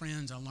charismatic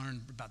friends. I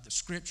learned about the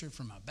Scripture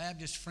from my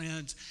Baptist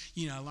friends.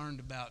 I learned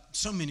about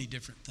so many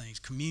different things,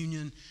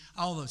 communion,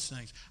 all those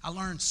things. I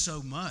learned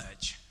so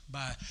much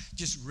by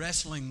just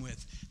wrestling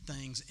with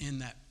things in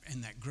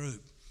that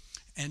group.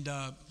 And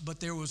but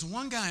there was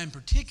one guy in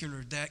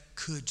particular that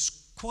could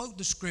quote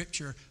the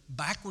Scripture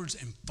backwards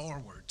and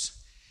forwards,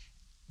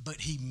 but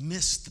he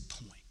missed the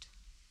point.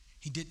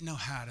 He didn't know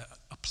how to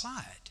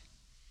apply it.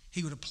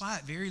 He would apply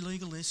it very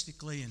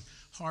legalistically and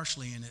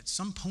harshly, and at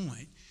some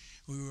point,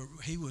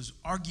 he was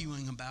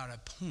arguing about a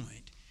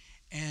point,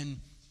 and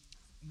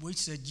we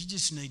said, you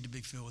just need to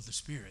be filled with the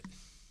Spirit,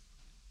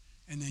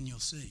 and then you'll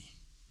see.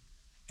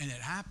 And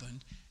it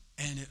happened,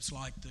 and it's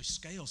like the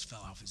scales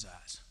fell off his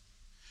eyes.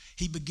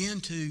 He began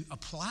to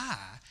apply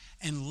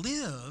and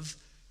live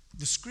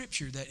the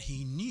Scripture that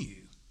he knew.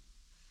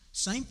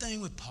 Same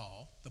thing with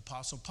Paul, the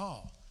Apostle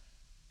Paul.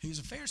 He was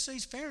a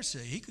Pharisee's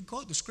Pharisee. He could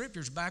quote the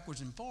Scriptures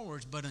backwards and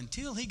forwards, but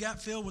until he got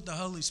filled with the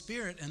Holy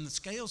Spirit and the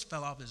scales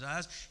fell off his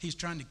eyes, he's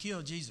trying to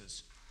kill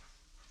Jesus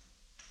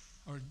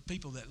or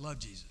people that love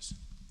Jesus.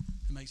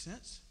 That makes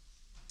sense?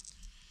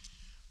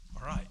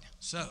 All right,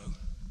 so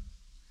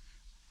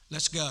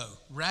let's go.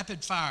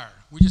 Rapid fire.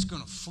 We're just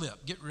going to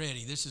flip. Get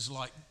ready. This is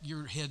like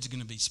your head's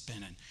going to be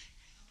spinning.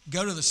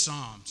 Go to the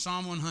Psalm.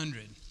 Psalm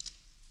 100.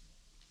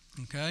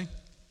 Okay?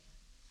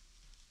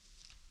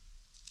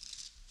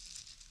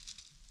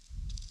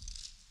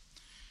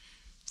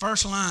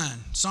 First line,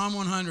 Psalm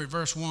 100,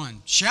 verse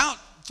 1. Shout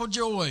for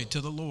joy to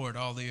the Lord,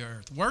 all the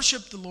earth.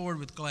 Worship the Lord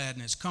with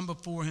gladness. Come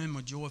before him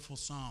with joyful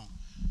song.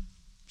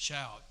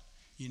 Shout.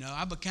 You know,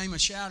 I became a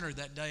shouter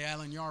that day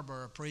Alan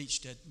Yarborough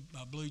preached at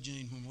Blue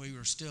Jean when we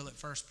were still at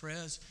First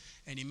Pres,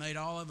 and he made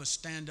all of us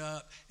stand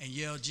up and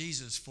yell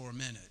Jesus for a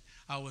minute.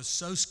 I was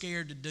so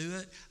scared to do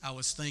it. I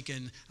was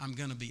thinking I'm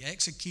going to be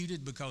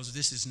executed because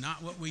this is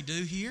not what we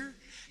do here.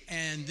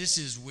 And this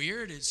is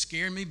weird. It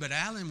scared me. But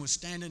Alan was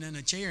standing in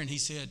a chair and he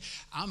said,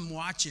 I'm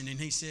watching. And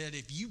he said,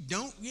 if you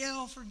don't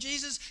yell for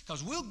Jesus,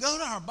 because we'll go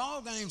to our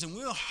ball games and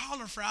we'll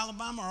holler for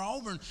Alabama or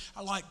Auburn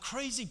like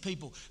crazy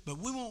people, but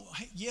we won't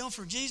yell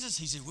for Jesus.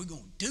 He said, we're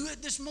going to do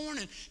it this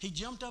morning. He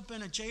jumped up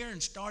in a chair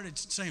and started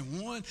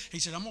saying one. He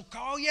said, I'm going to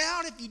call you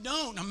out if you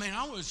don't. I mean,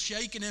 I was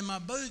shaking in my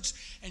boots.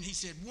 And he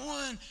said,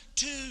 1,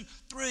 2,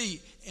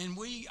 3. And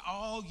we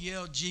all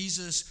yelled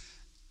Jesus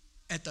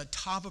at the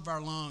top of our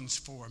lungs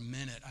for a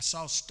minute. I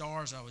saw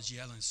stars. I was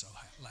yelling so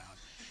loud.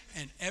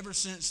 And ever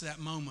since that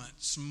moment,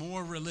 some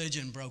more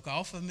religion broke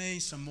off of me.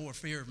 Some more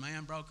fear of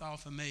man broke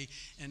off of me.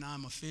 And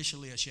I'm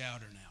officially a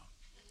shouter now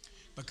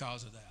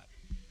because of that.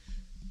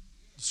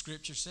 The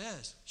Scripture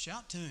says,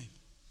 shout to him.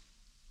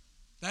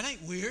 That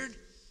ain't weird.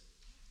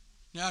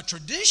 Now,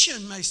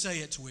 tradition may say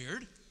it's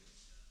weird,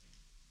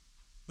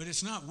 but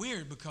it's not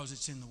weird because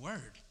it's in the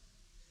Word.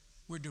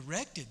 We're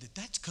directed that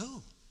that's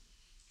cool.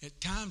 At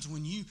times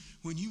when you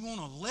want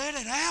to let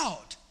it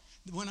out,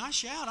 when I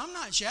shout, I'm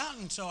not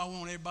shouting so I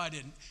want everybody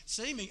to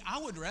see me.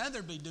 I would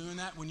rather be doing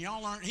that when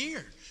y'all aren't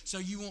here so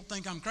you won't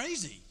think I'm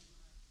crazy.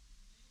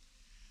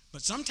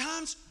 But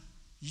sometimes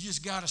you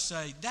just got to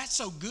say, that's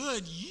so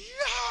good.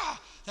 Yeah,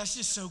 that's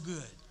just so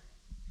good.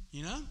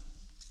 You know?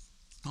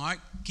 All right,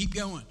 keep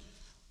going.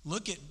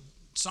 Look at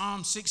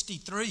Psalm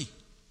 63.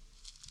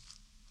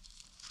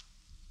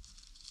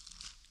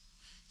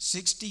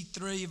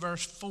 63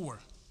 verse 4.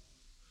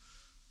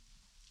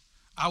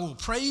 I will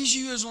praise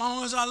you as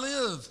long as I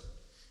live,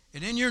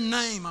 and in your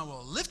name I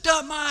will lift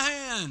up my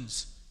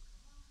hands.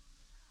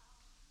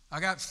 I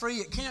got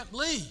free at Camp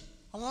Lee.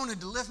 I wanted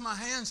to lift my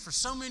hands for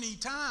so many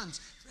times,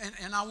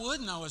 and I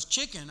wouldn't. I was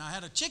chicken. I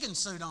had a chicken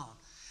suit on.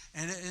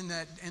 And in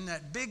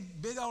that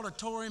big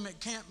auditorium at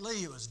Camp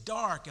Lee, it was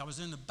dark. I was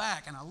in the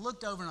back, and I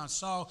looked over and I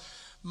saw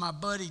my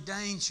buddy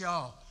Dane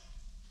Shaw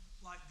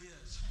like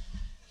this.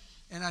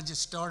 And I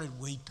just started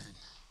weeping.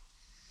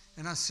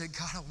 And I said,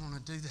 God, I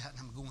want to do that, and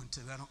I'm going to.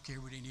 I don't care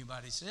what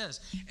anybody says.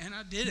 And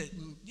I did it,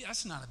 and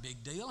that's not a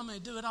big deal. I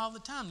do it all the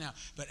time now.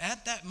 But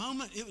at that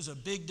moment, it was a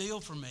big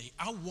deal for me.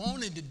 I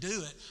wanted to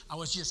do it. I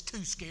was just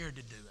too scared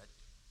to do it.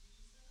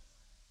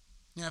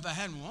 Now, if I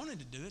hadn't wanted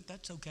to do it,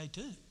 that's okay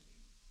too.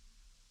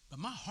 But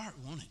my heart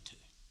wanted to.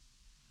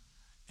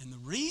 And the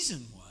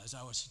reason was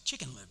I was a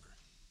chicken liver.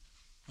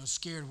 I was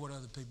scared of what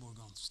other people were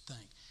going to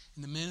think.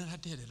 And the minute I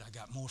did it, I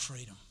got more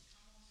freedom.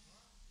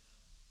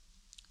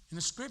 And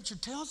the Scripture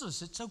tells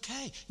us it's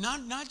okay.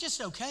 Not just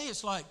okay,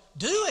 it's like,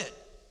 do it.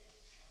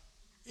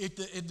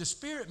 If the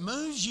Spirit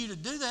moves you to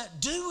do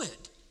that, do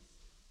it.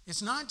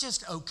 It's not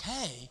just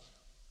okay.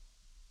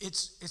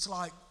 It's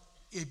like,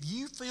 if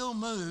you feel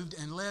moved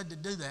and led to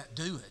do that,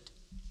 do it.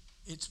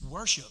 It's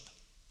worship.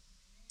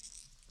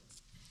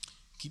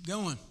 Keep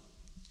going.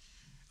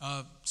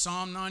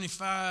 Psalm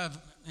 95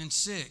 and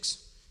 6.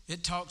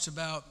 It talks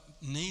about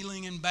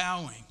kneeling and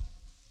bowing.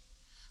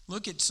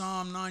 Look at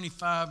Psalm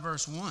 95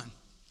 verse 1.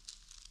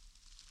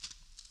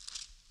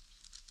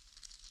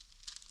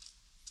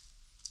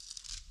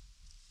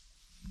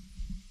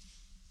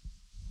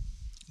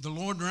 The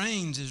Lord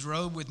reigns, is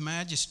robed with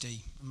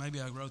majesty.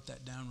 Maybe I wrote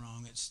that down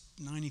wrong. It's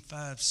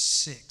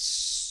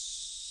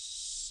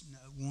 95:6. No,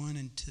 1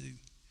 and 2.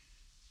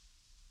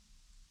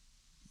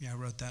 Yeah, I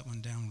wrote that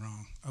one down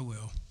wrong. Oh,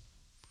 well.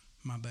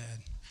 My bad.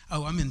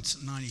 Oh, I'm in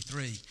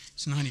 93.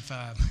 It's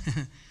 95.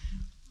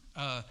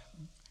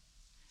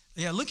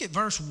 Look at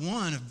verse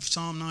 1 of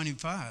Psalm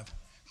 95.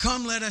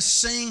 Come, let us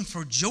sing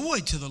for joy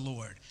to the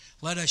Lord.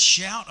 Let us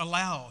shout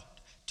aloud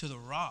to the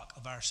rock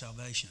of our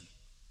salvation.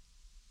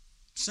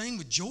 Sing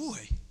with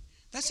joy.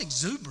 That's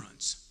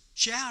exuberance.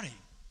 shouting.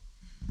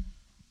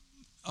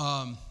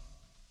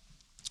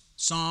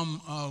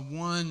 Psalm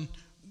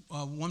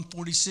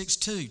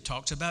 146:2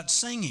 talks about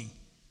singing.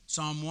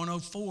 Psalm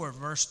 104,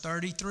 verse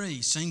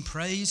 33, sing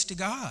praise to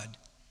God.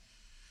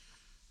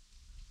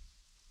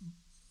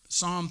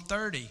 Psalm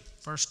 30,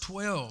 verse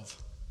 12.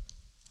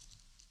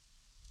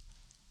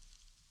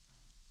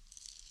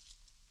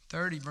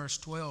 30, verse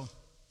 12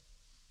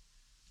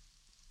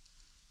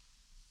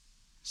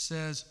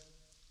 says,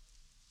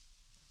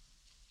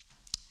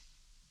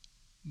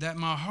 that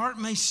my heart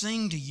may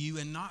sing to you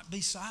and not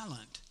be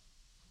silent.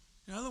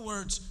 In other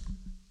words,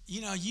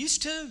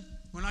 used to,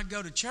 when I'd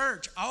go to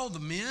church, all the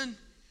men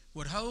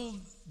would hold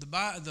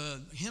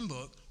the hymn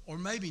book, or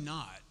maybe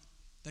not.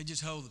 They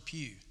just hold the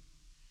pew.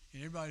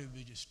 And everybody would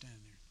be just standing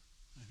there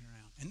looking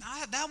around. And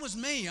that was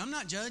me. I'm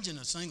not judging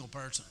a single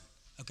person,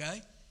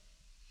 okay?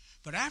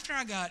 But after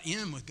I got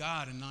in with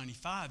God in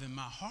 95 and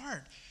my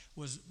heart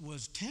was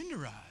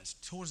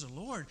tenderized towards the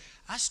Lord,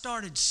 I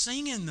started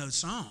singing those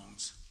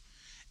songs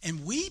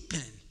and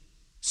weeping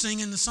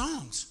singing the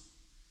songs.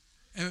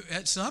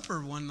 At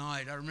supper one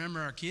night, I remember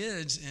our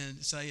kids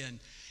and saying,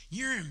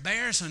 you're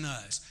embarrassing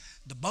us.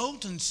 The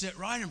Boltons sit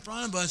right in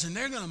front of us and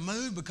they're going to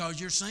move because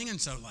you're singing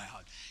so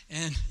loud.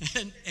 And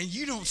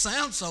you don't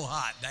sound so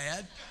hot,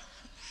 Dad.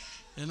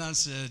 And I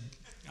said,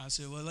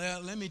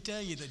 well, let me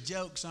tell you, the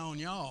joke's on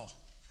y'all,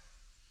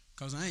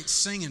 because I ain't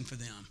singing for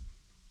them.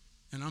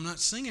 And I'm not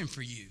singing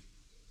for you.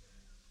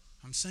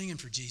 I'm singing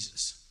for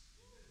Jesus.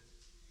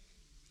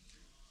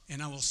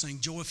 And I will sing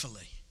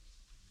joyfully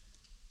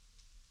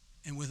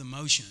and with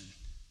emotion.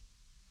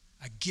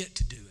 I get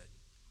to do it.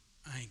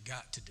 I ain't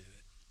got to do it.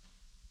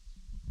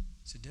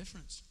 It's a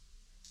difference.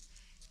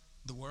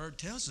 The Word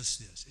tells us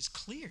this. It's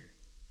clear.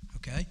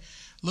 Okay?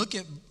 Look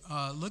at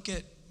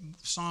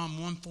Psalm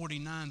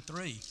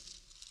 149:3.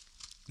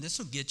 This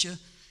will get you.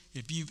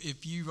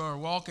 If you are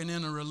walking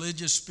in a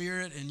religious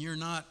spirit and you're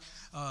not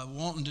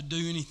wanting to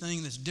do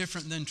anything that's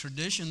different than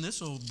tradition,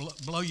 this will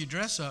blow your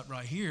dress up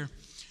right here.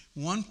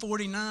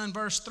 149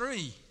 verse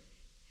 3.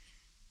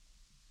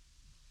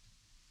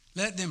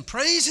 Let them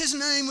praise his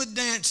name with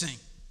dancing.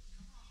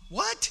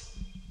 What?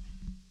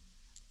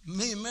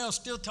 Me and Mel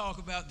still talk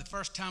about the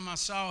first time I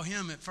saw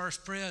him at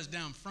First Pres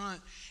down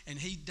front, and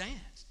he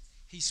danced.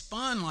 He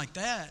spun like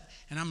that,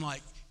 and I'm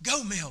like,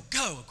 go, Mel,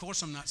 go. Of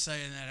course, I'm not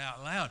saying that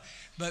out loud,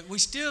 but we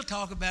still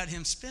talk about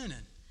him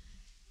spinning.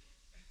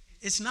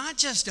 It's not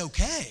just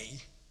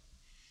okay.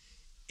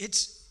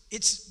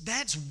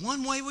 That's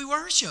one way we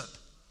worship.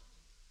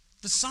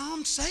 The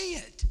Psalms say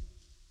it.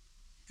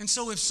 And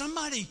so if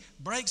somebody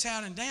breaks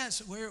out and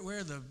dances,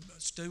 we're the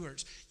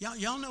stewards.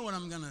 Y'all know what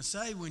I'm going to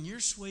say. When your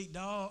sweet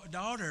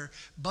daughter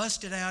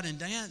busted out and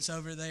danced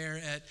over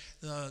there at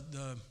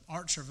the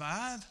Art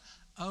Survive,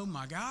 oh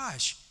my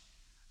gosh,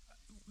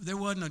 there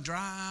wasn't a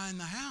dry eye in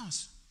the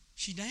house.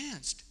 She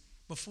danced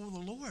before the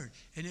Lord.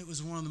 And it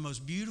was one of the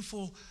most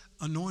beautiful,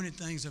 anointed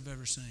things I've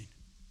ever seen.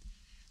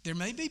 There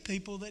may be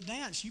people that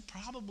dance. You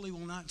probably will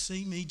not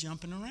see me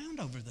jumping around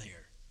over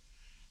there,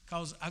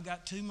 because I've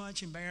got too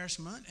much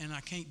embarrassment and I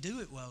can't do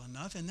it well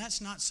enough, and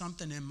that's not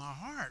something in my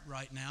heart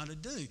right now to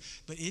do.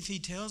 But if he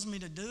tells me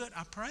to do it,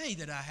 I pray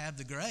that I have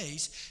the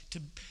grace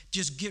to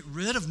just get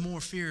rid of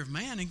more fear of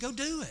man and go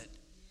do it.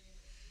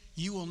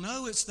 You will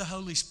know it's the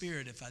Holy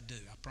Spirit if I do.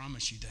 I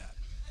promise you that.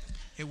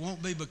 It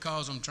won't be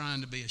because I'm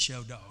trying to be a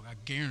show dog. I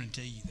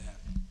guarantee you that.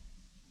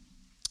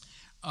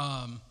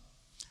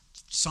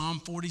 Psalm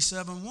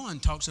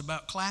 47:1 talks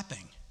about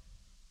clapping.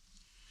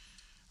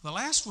 The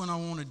last one I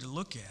wanted to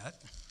look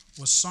at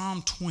was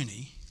Psalm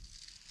 20,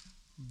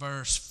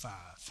 verse 5.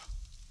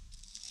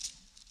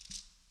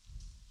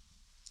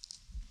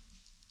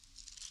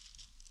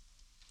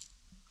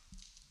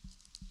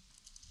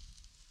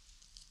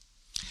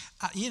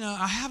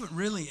 I haven't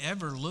really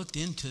ever looked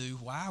into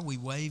why we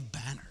wave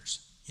banners.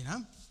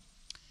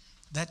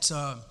 That's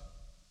not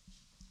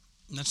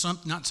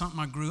something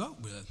I grew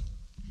up with.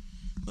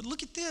 But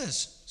look at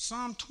this,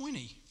 Psalm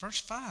 20,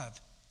 verse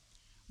 5.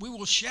 We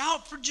will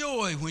shout for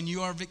joy when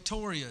you are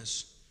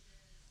victorious.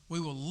 We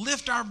will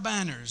lift our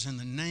banners in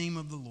the name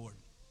of the Lord.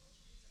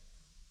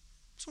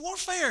 It's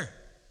warfare.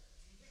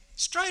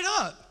 Straight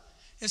up.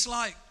 It's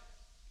like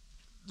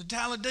the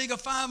Talladega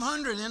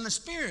 500 in the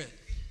spirit.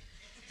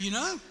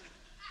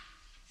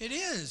 It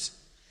is.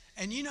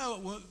 And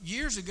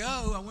years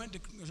ago, I went to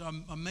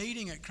a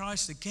meeting at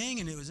Christ the King,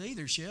 and it was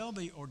either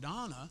Shelby or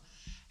Donna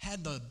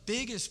had the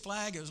biggest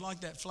flag. It was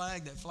like that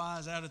flag that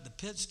flies out at the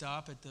pit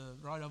stop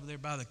right over there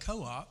by the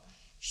co-op.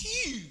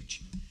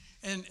 Huge.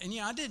 And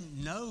I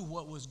didn't know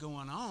what was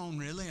going on,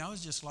 really. I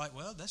was just like,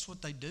 well, that's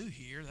what they do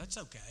here. That's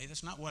okay.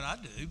 That's not what I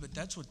do, but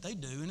that's what they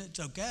do, and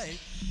it's okay.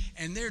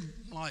 And they're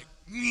like,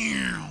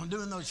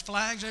 doing those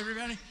flags,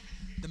 everybody.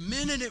 The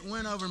minute it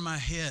went over my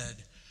head,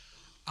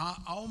 I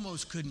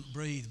almost couldn't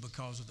breathe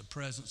because of the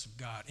presence of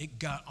God. It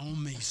got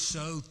on me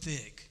so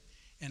thick.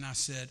 And I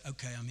said,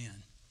 okay, I'm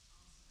in.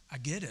 I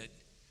get it.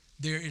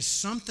 There is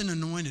something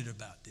anointed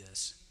about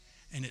this,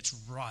 and it's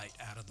right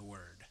out of the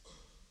Word.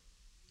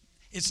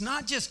 It's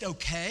not just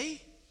okay.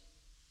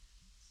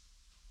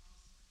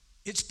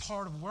 It's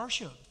part of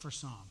worship for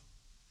some.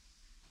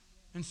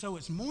 And so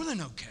it's more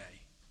than okay.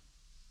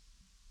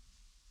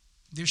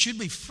 There should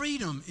be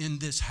freedom in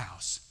this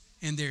house,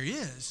 and there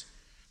is,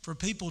 for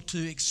people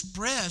to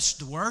express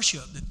the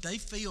worship that they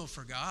feel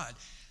for God,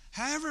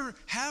 however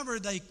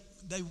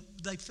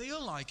they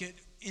feel like it,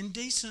 in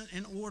decent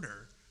and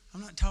order.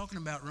 I'm not talking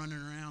about running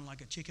around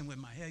like a chicken with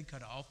my head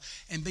cut off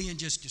and being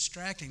just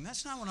distracting.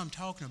 That's not what I'm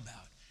talking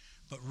about.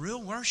 But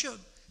real worship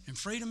and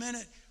freedom in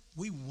it,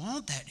 we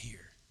want that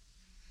here.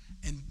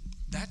 And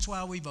that's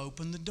why we've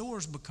opened the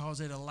doors,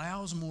 because it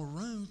allows more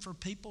room for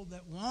people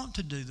that want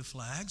to do the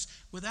flags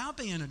without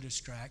being a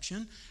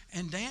distraction,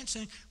 and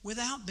dancing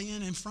without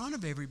being in front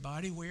of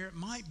everybody where it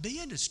might be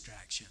a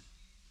distraction.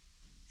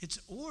 It's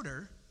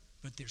order,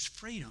 but there's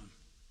freedom.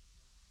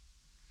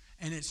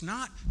 And it's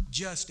not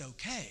just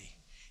okay.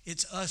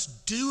 It's us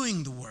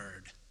doing the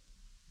word,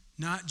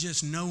 not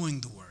just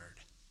knowing the word.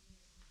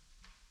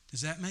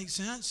 Does that make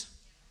sense?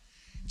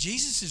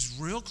 Jesus is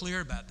real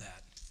clear about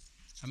that.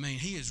 I mean,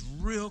 he is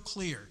real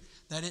clear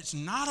that it's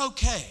not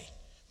okay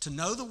to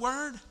know the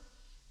word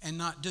and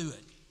not do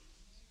it.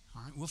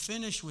 All right, we'll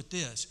finish with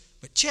this,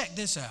 but check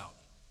this out.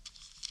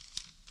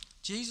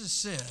 Jesus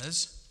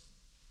says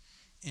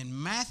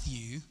in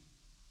Matthew,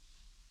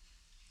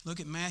 look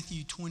at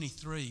Matthew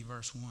 23,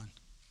 verse 1.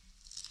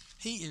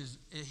 He is,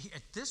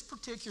 at this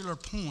particular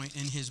point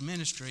in his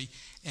ministry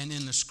and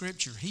in the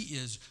scripture, he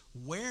is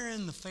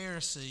wearing the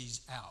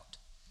Pharisees out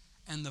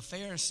and the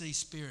Pharisee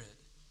spirit.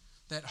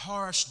 That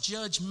harsh,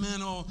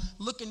 judgmental,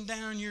 looking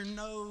down your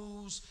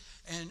nose.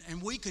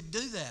 And we could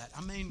do that.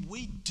 I mean,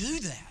 we do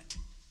that.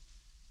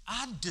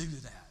 I do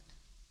that.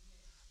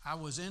 I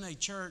was in a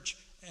church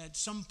at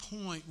some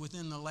point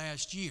within the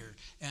last year,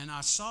 and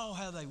I saw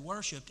how they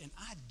worshiped, and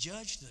I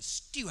judged the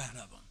stew out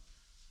of them.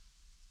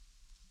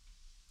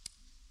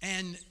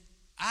 And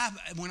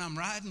when I'm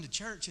riding to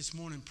church this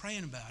morning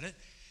praying about it,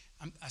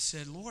 I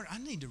said, Lord, I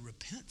need to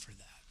repent for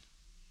that.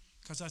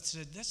 Because I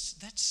said,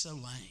 that's so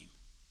lame.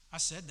 I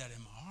said that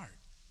in my heart.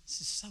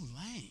 This is so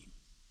lame.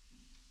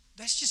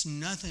 That's just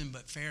nothing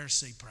but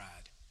Pharisee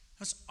pride.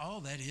 That's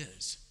all that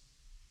is.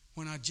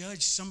 When I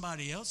judge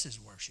somebody else's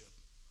worship.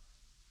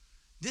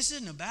 This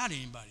isn't about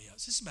anybody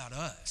else. This is about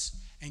us.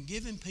 And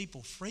giving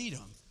people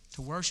freedom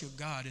to worship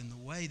God in the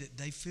way that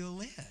they feel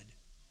led.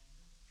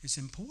 It's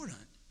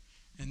important.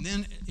 And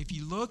then if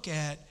you look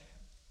at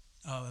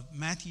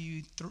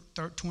Matthew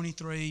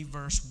 23,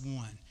 verse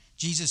 1.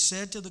 Jesus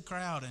said to the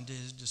crowd and to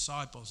his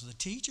disciples, the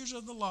teachers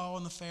of the law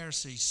and the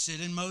Pharisees sit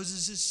in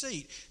Moses'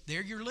 seat.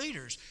 They're your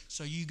leaders.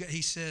 So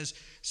he says,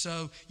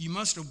 so you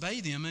must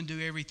obey them and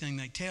do everything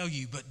they tell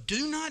you. But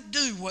do not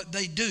do what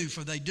they do,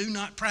 for they do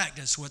not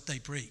practice what they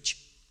preach.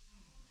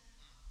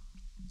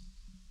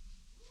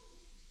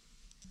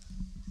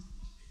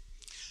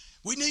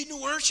 We need to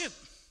worship.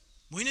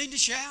 We need to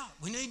shout.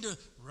 We need to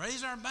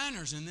raise our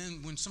banners. And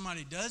then when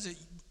somebody does it,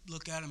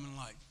 look at them and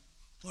like,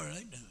 what are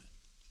they doing?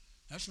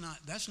 That's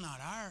not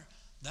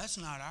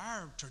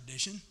our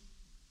tradition.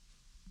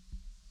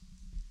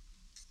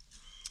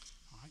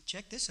 All right,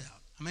 check this out.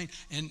 I mean,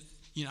 and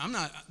you know, I'm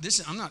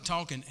not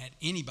talking at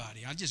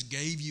anybody. I just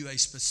gave you a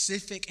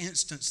specific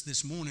instance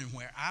this morning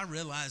where I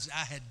realized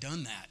I had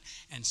done that,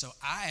 and so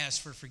I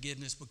asked for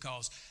forgiveness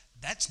because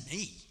that's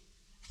me.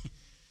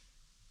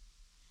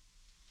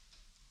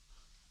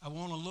 I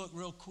want to look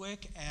real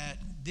quick at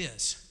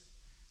this.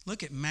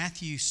 Look at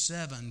Matthew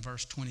 7,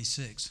 verse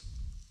 26.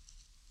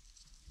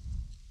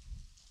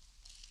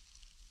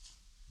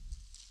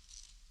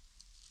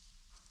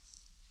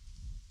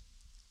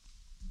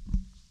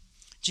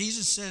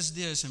 Jesus says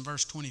this in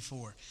verse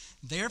 24.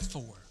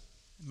 Therefore,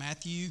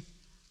 Matthew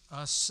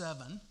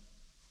 7,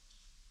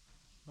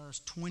 verse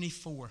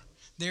 24.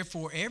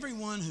 Therefore,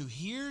 everyone who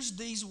hears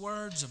these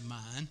words of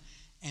mine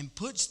and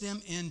puts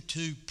them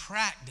into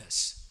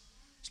practice.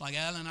 It's like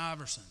Allen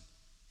Iverson.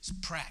 It's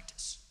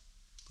practice.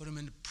 Put them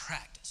into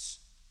practice.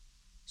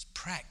 It's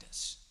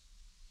practice.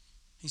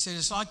 He said,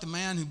 it's like the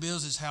man who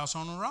builds his house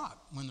on a rock.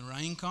 When the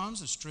rain comes,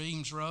 the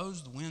streams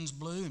rose, the winds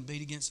blew and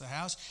beat against the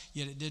house,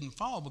 yet it didn't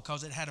fall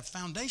because it had a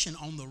foundation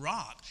on the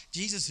rock,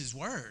 Jesus'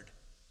 word.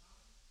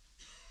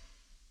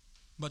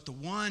 But the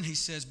one, he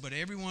says, but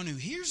everyone who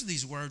hears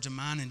these words of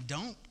mine and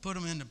don't put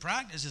them into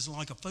practice is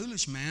like a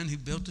foolish man who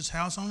built his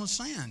house on the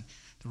sand.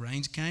 The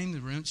rains came,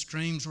 the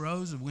streams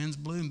rose, the winds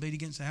blew and beat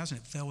against the house, and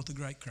it fell with a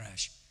great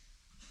crash.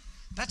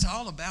 That's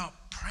all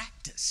about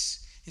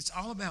practice. It's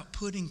all about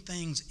putting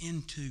things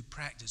into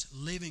practice,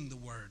 living the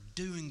word,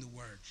 doing the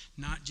word,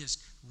 not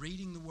just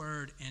reading the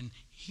word and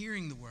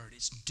hearing the word.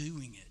 It's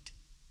doing it.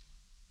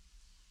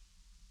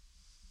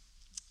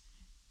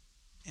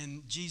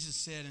 And Jesus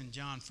said in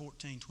John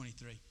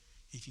 14:23,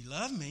 if you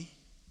love me,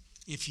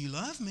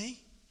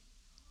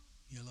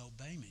 you'll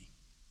obey me.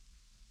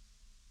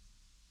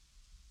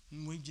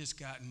 And we've just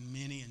gotten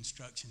many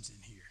instructions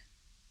in here.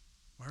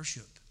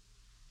 Worship.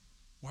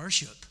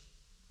 Worship.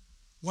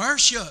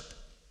 Worship.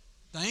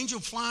 The angel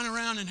flying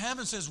around in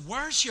heaven says,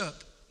 worship.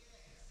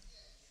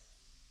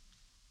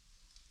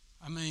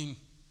 I mean,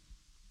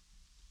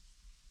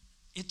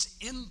 it's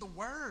in the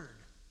word.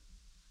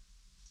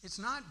 It's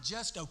not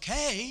just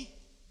okay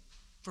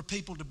for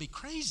people to be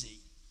crazy.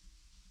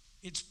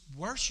 It's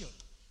worship.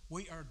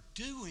 We are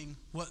doing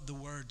what the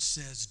Word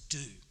says do.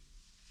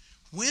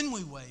 When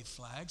we wave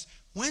flags,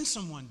 when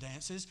someone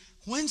dances,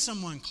 when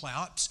someone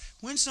claps,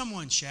 when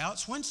someone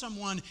shouts, when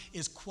someone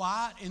is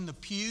quiet in the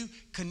pew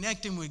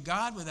connecting with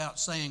God without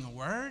saying a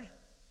word,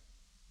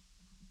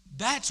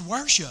 that's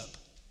worship.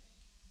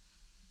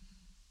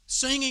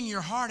 Singing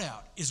your heart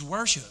out is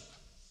worship.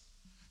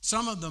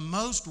 Some of the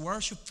most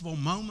worshipful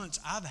moments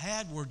I've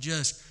had were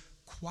just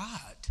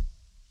quiet.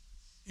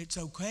 It's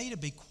okay to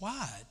be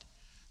quiet.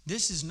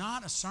 This is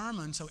not a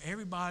sermon so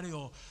everybody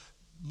will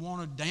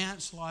want to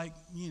dance like,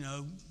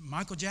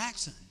 Michael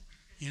Jackson,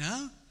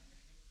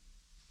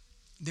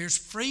 There's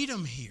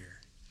freedom here.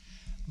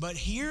 But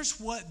here's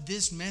what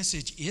this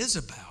message is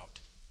about.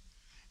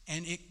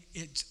 And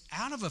it's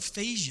out of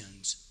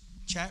Ephesians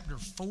chapter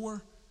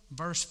 4,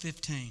 verse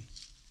 15.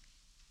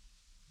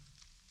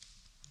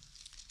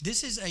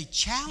 This is a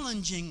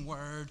challenging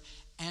word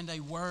and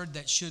a word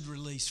that should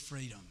release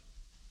freedom.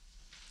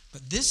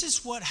 But this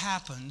is what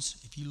happens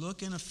if you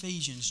look in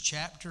Ephesians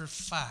chapter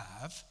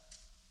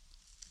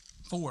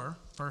 4,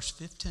 verse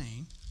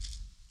 15.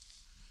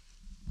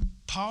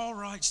 Paul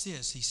writes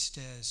this. He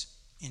says,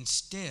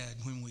 instead,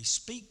 when we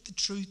speak the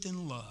truth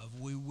in love,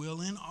 we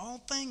will in all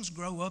things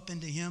grow up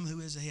into him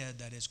who is the head,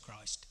 that is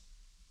Christ.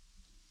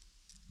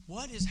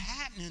 What is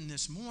happening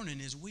this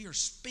morning is we are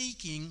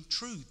speaking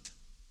truth.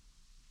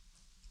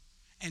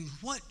 And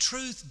what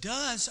truth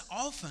does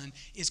often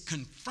is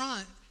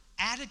confront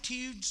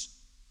attitudes,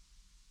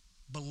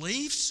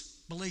 beliefs,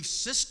 belief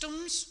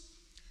systems,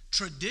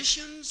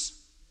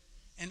 traditions,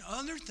 and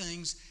other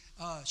things,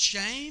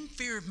 shame,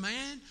 fear of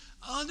man,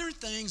 other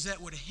things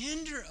that would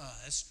hinder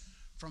us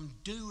from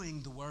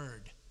doing the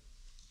word.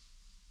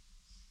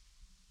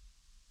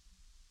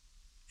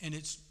 And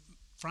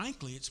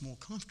frankly, it's more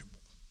comfortable.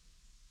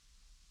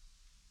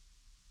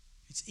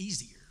 It's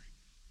easier.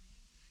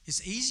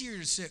 It's easier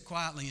to sit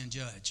quietly and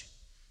judge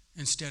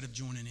instead of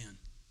joining in.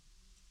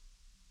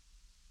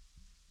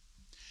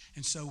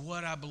 And so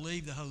what I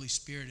believe the Holy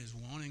Spirit is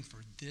wanting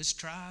for this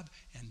tribe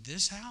and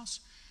this house,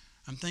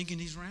 I'm thinking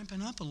he's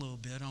ramping up a little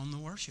bit on the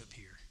worship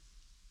here.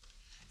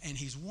 And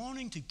he's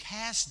wanting to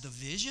cast the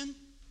vision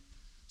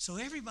so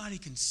everybody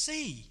can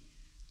see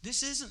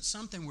this isn't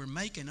something we're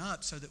making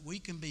up so that we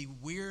can be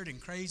weird and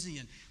crazy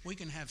and we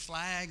can have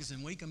flags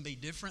and we can be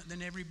different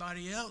than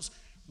everybody else.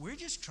 We're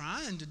just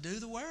trying to do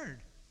the word.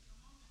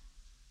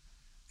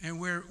 And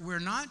we're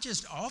not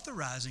just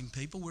authorizing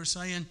people, we're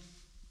saying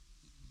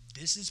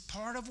this is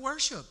part of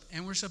worship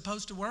and we're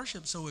supposed to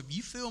worship. So if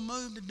you feel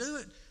moved to do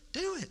it,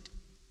 do it.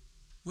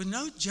 With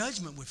no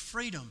judgment, with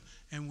freedom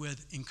and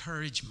with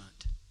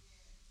encouragement.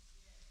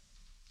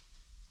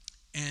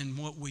 And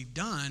what we've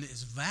done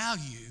is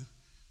value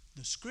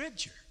the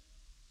Scripture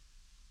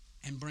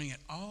and bring it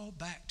all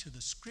back to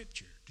the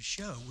Scripture to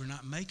show we're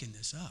not making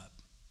this up.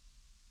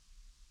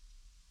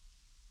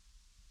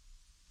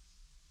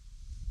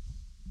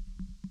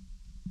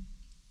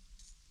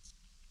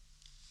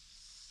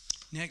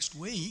 Next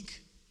week,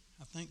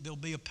 I think there'll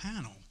be a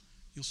panel.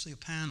 You'll see a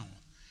panel.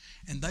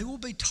 And they will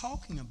be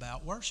talking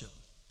about worship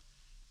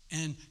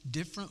and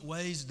different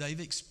ways they've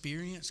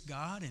experienced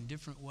God in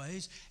different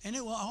ways. And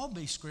it will all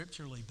be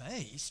scripturally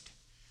based.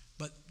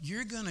 But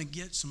you're going to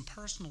get some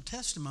personal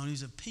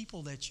testimonies of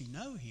people that you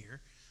know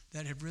here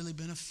that have really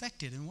been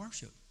affected in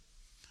worship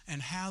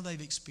and how they've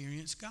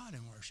experienced God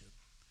in worship.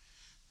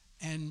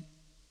 And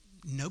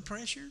no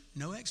pressure,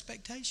 no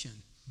expectation,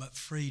 but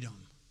freedom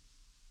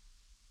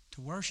to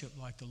worship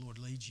like the Lord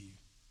leads you.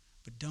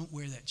 But don't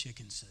wear that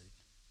chicken suit.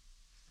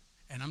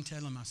 And I'm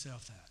telling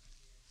myself that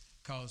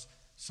because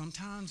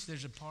sometimes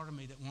there's a part of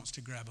me that wants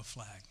to grab a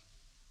flag,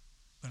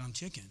 but I'm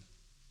chicken.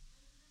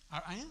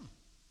 I am.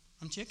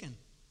 I'm chicken.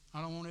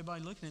 I don't want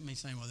anybody looking at me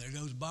saying, well, there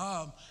goes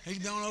Bob. He's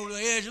gone over the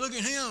edge. Look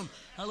at him.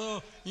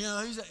 Hello.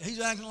 He's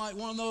acting like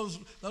one of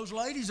those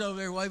ladies over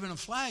there waving a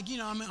flag.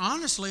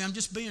 Honestly, I'm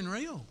just being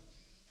real.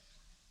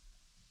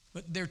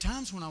 But there are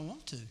times when I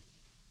want to.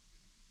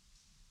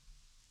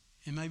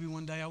 And maybe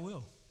one day I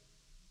will.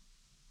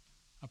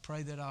 I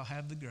pray that I'll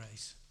have the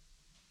grace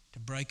to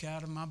break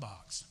out of my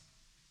box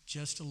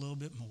just a little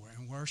bit more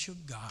and worship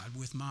God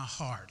with my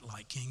heart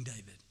like King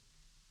David,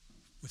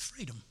 with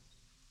freedom.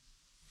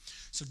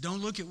 So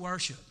don't look at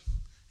worship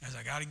as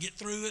I got to get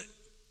through it.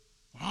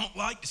 I don't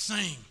like to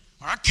sing,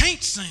 or I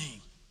can't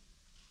sing,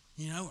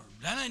 or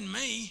that ain't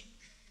me.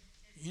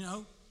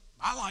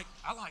 I like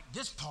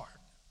this part,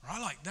 or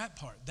I like that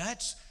part.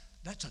 That's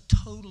a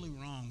totally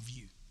wrong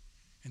view.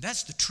 And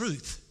that's the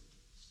truth.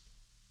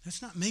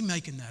 That's not me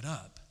making that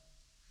up.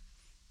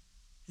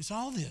 It's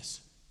all this.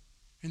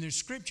 And there's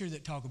scripture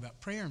that talk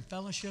about prayer and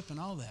fellowship and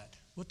all that.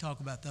 We'll talk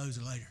about those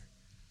later.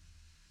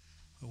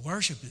 But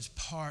worship is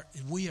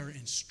we are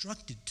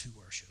instructed to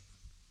worship.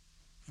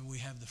 And we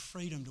have the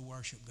freedom to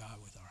worship God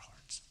with our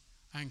hearts.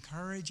 I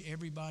encourage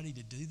everybody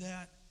to do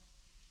that,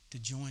 to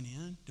join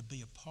in, to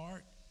be a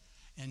part.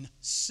 And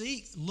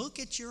look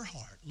at your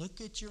heart.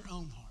 Look at your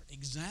own heart.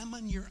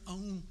 Examine your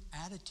own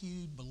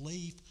attitude,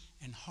 belief,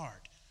 and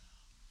heart.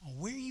 on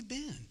where you've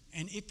been.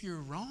 And if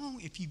you're wrong,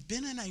 if you've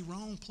been in a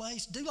wrong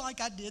place, do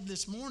like I did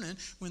this morning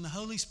when the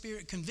Holy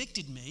Spirit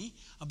convicted me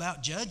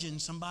about judging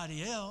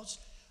somebody else.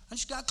 I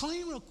just got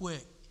clean real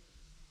quick.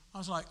 I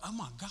was like, oh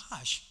my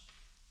gosh,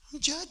 I'm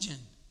judging.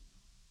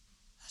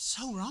 That's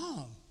so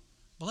wrong.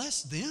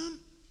 Bless them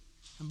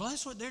and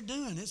bless what they're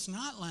doing. It's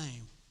not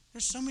lame.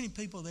 There's so many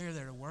people there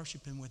that are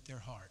worshiping with their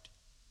heart.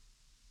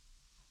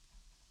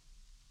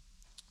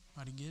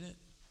 Everybody get it?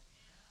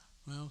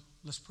 Well,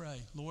 let's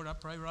pray. Lord, I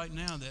pray right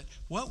now that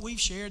what we've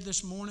shared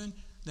this morning,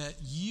 that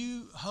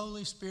you,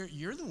 Holy Spirit,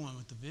 you're the one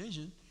with the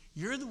vision.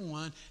 You're the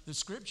one, the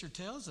Scripture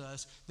tells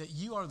us that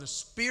you are the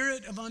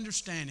Spirit of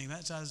understanding.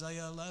 That's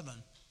Isaiah 11.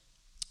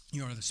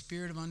 You are the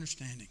Spirit of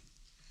understanding.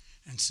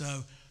 And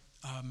so,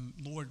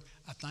 Lord,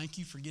 I thank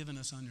you for giving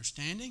us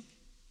understanding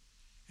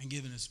and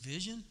giving us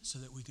vision so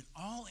that we can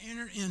all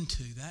enter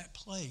into that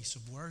place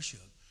of worship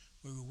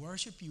where we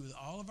worship you with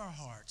all of our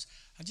hearts.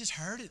 I just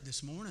heard it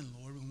this morning,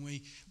 Lord,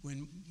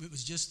 when it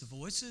was just the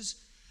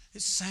voices.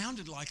 It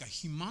sounded like a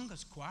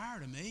humongous choir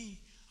to me.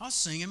 I was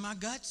singing my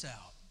guts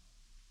out.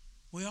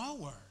 We all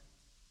were.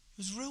 It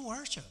was real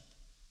worship.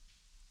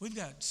 We've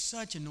got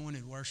such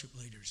anointed worship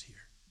leaders here.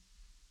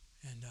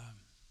 And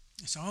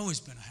it's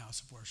always been a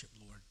house of worship,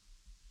 Lord,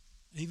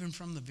 even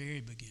from the very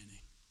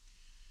beginning.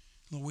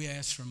 Lord, we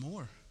ask for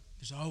more.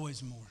 There's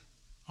always more,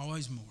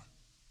 always more.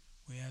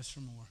 We ask for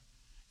more.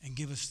 And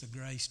give us the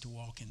grace to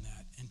walk in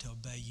that and to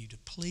obey you, to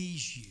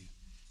please you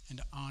and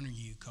to honor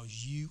you,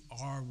 because you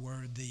are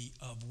worthy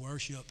of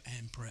worship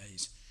and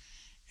praise.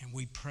 And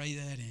we pray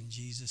that in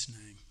Jesus'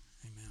 name.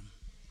 Amen.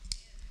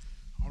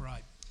 All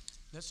right.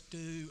 Let's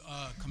do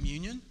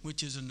communion,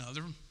 which is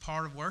another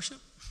part of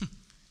worship.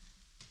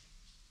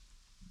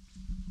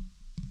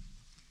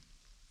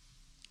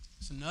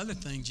 It's another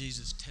thing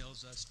Jesus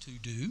tells us to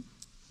do.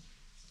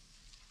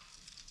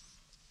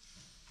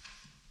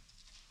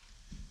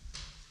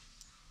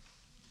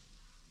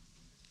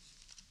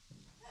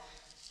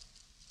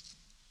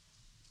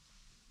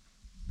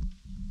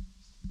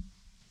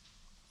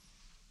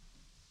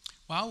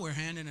 While we're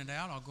handing it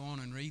out, I'll go on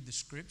and read the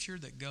scripture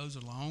that goes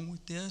along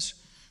with this.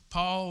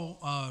 Paul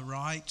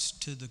writes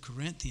to the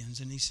Corinthians,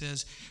 and he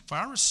says, "For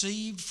I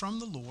received from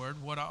the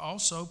Lord what I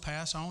also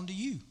pass on to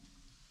you.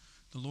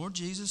 The Lord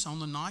Jesus, on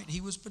the night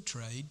he was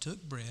betrayed,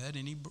 took bread,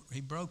 and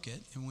he broke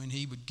it. And when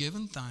he had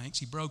given thanks,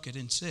 he broke it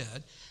and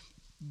said,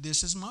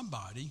 'This is my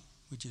body,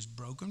 which is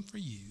broken for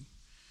you.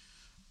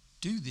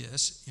 Do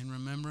this in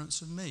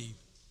remembrance of me.'"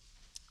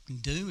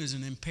 Do is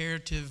an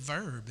imperative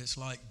verb. It's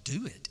like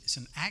do it. It's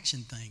an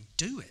action thing.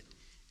 Do it.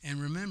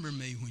 And remember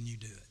me when you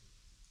do it.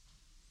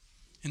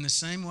 In the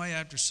same way,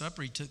 after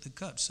supper, he took the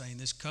cup, saying,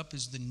 "This cup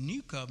is the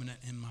new covenant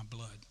in my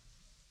blood.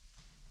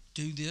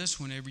 Do this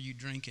whenever you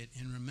drink it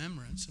in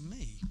remembrance of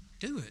me."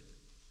 Do it.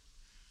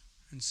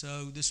 And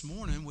so this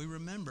morning we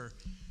remember,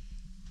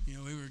 we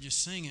were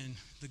just singing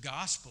the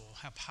gospel,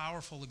 how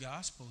powerful the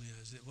gospel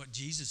is, that what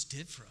Jesus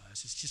did for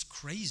us. It's just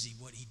crazy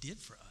what he did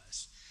for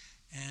us.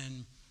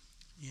 And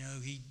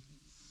he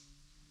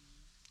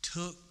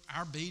took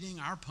our beating,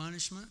 our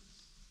punishment,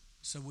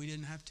 so we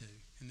didn't have to,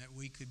 and that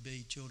we could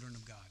be children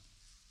of God.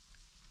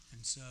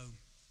 And so,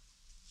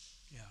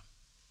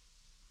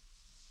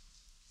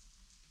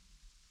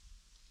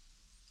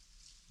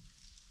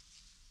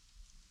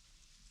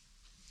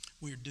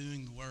 we're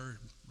doing the word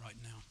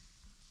right now.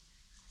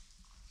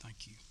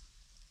 Thank you.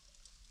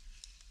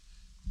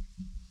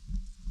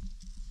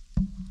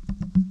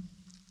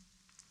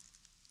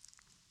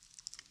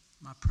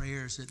 My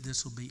prayer is that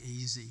this will be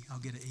easy. I'll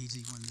get an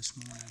easy one this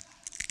morning.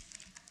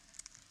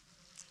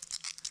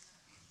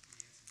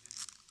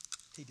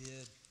 He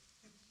did.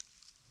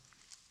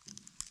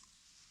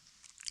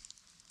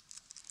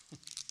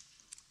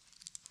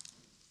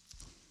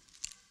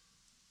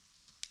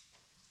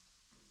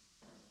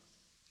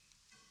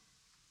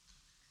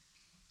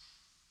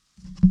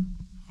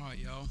 All right,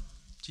 y'all.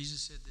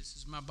 Jesus said, "This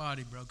is my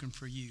body broken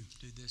for you.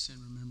 Do this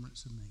in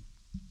remembrance of me."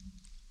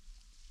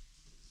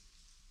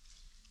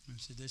 He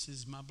said, "This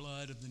is my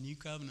blood of the new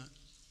covenant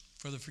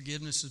for the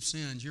forgiveness of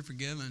sins." You're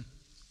forgiven.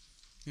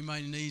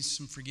 Anybody needs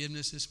some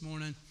forgiveness this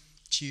morning?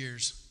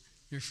 Cheers.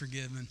 You're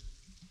forgiven.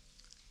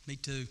 Me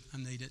too. I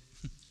need it.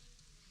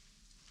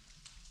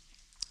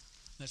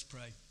 Let's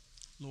pray.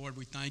 Lord,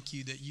 we thank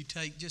you that you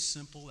take just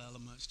simple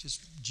elements, just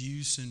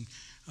juice and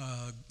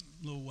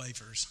little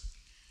wafers.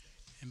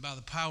 And by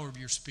the power of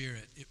your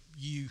Spirit,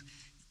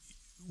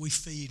 we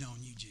feed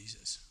on you,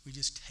 Jesus. We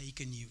just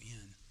taken you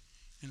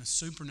in a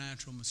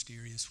supernatural,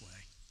 mysterious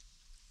way.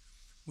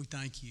 We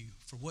thank you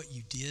for what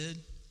you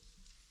did.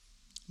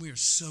 We are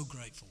so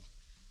grateful.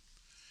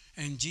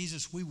 And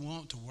Jesus, we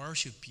want to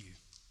worship you.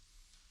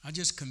 I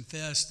just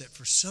confess that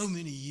for so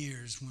many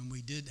years when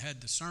we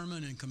had the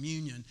sermon and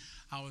communion,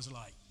 I was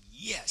like,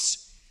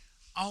 yes,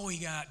 all we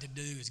got to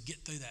do is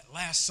get through that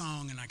last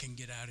song and I can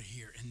get out of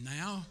here. And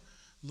now,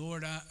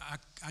 Lord,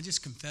 I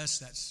just confess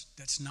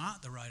that's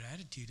not the right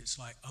attitude. It's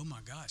like, oh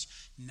my gosh,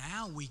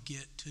 now we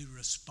get to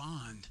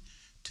respond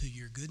to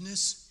your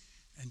goodness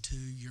and to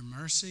your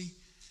mercy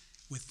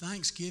with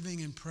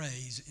thanksgiving and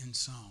praise in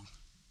song.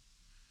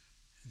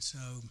 And so,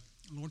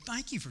 Lord,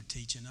 thank you for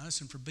teaching us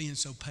and for being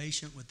so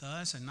patient with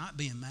us and not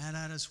being mad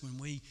at us when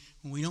we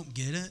don't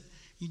get it.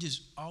 You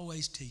just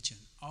always teaching.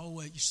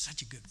 Always, you're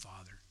such a good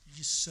Father. You're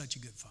just such a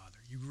good Father.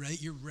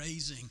 You're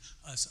raising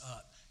us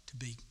up to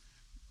be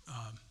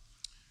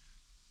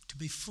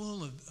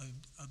full of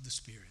the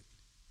Spirit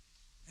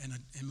and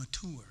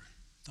mature.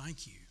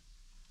 Thank you.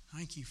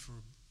 Thank you for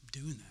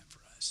doing that for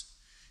us.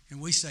 And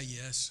we say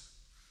yes.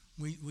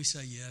 We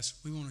say yes.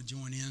 We want to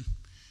join in.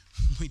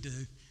 We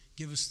do.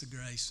 Give us the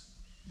grace.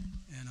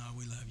 And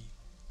we love you.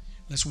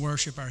 Let's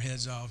worship our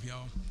heads off,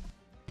 y'all.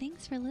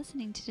 Thanks for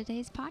listening to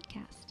today's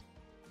podcast.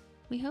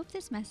 We hope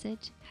this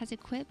message has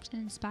equipped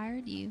and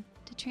inspired you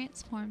to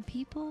transform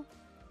people,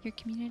 your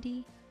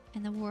community,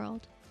 and the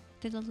world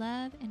through the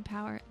love and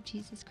power of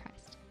Jesus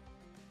Christ.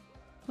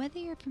 Whether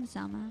you're from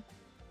Selma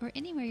or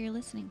anywhere you're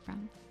listening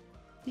from,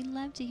 we'd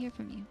love to hear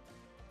from you.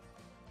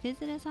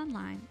 Visit us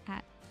online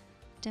at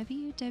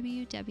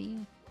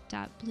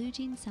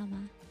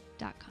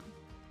www.bluejeanselma.com.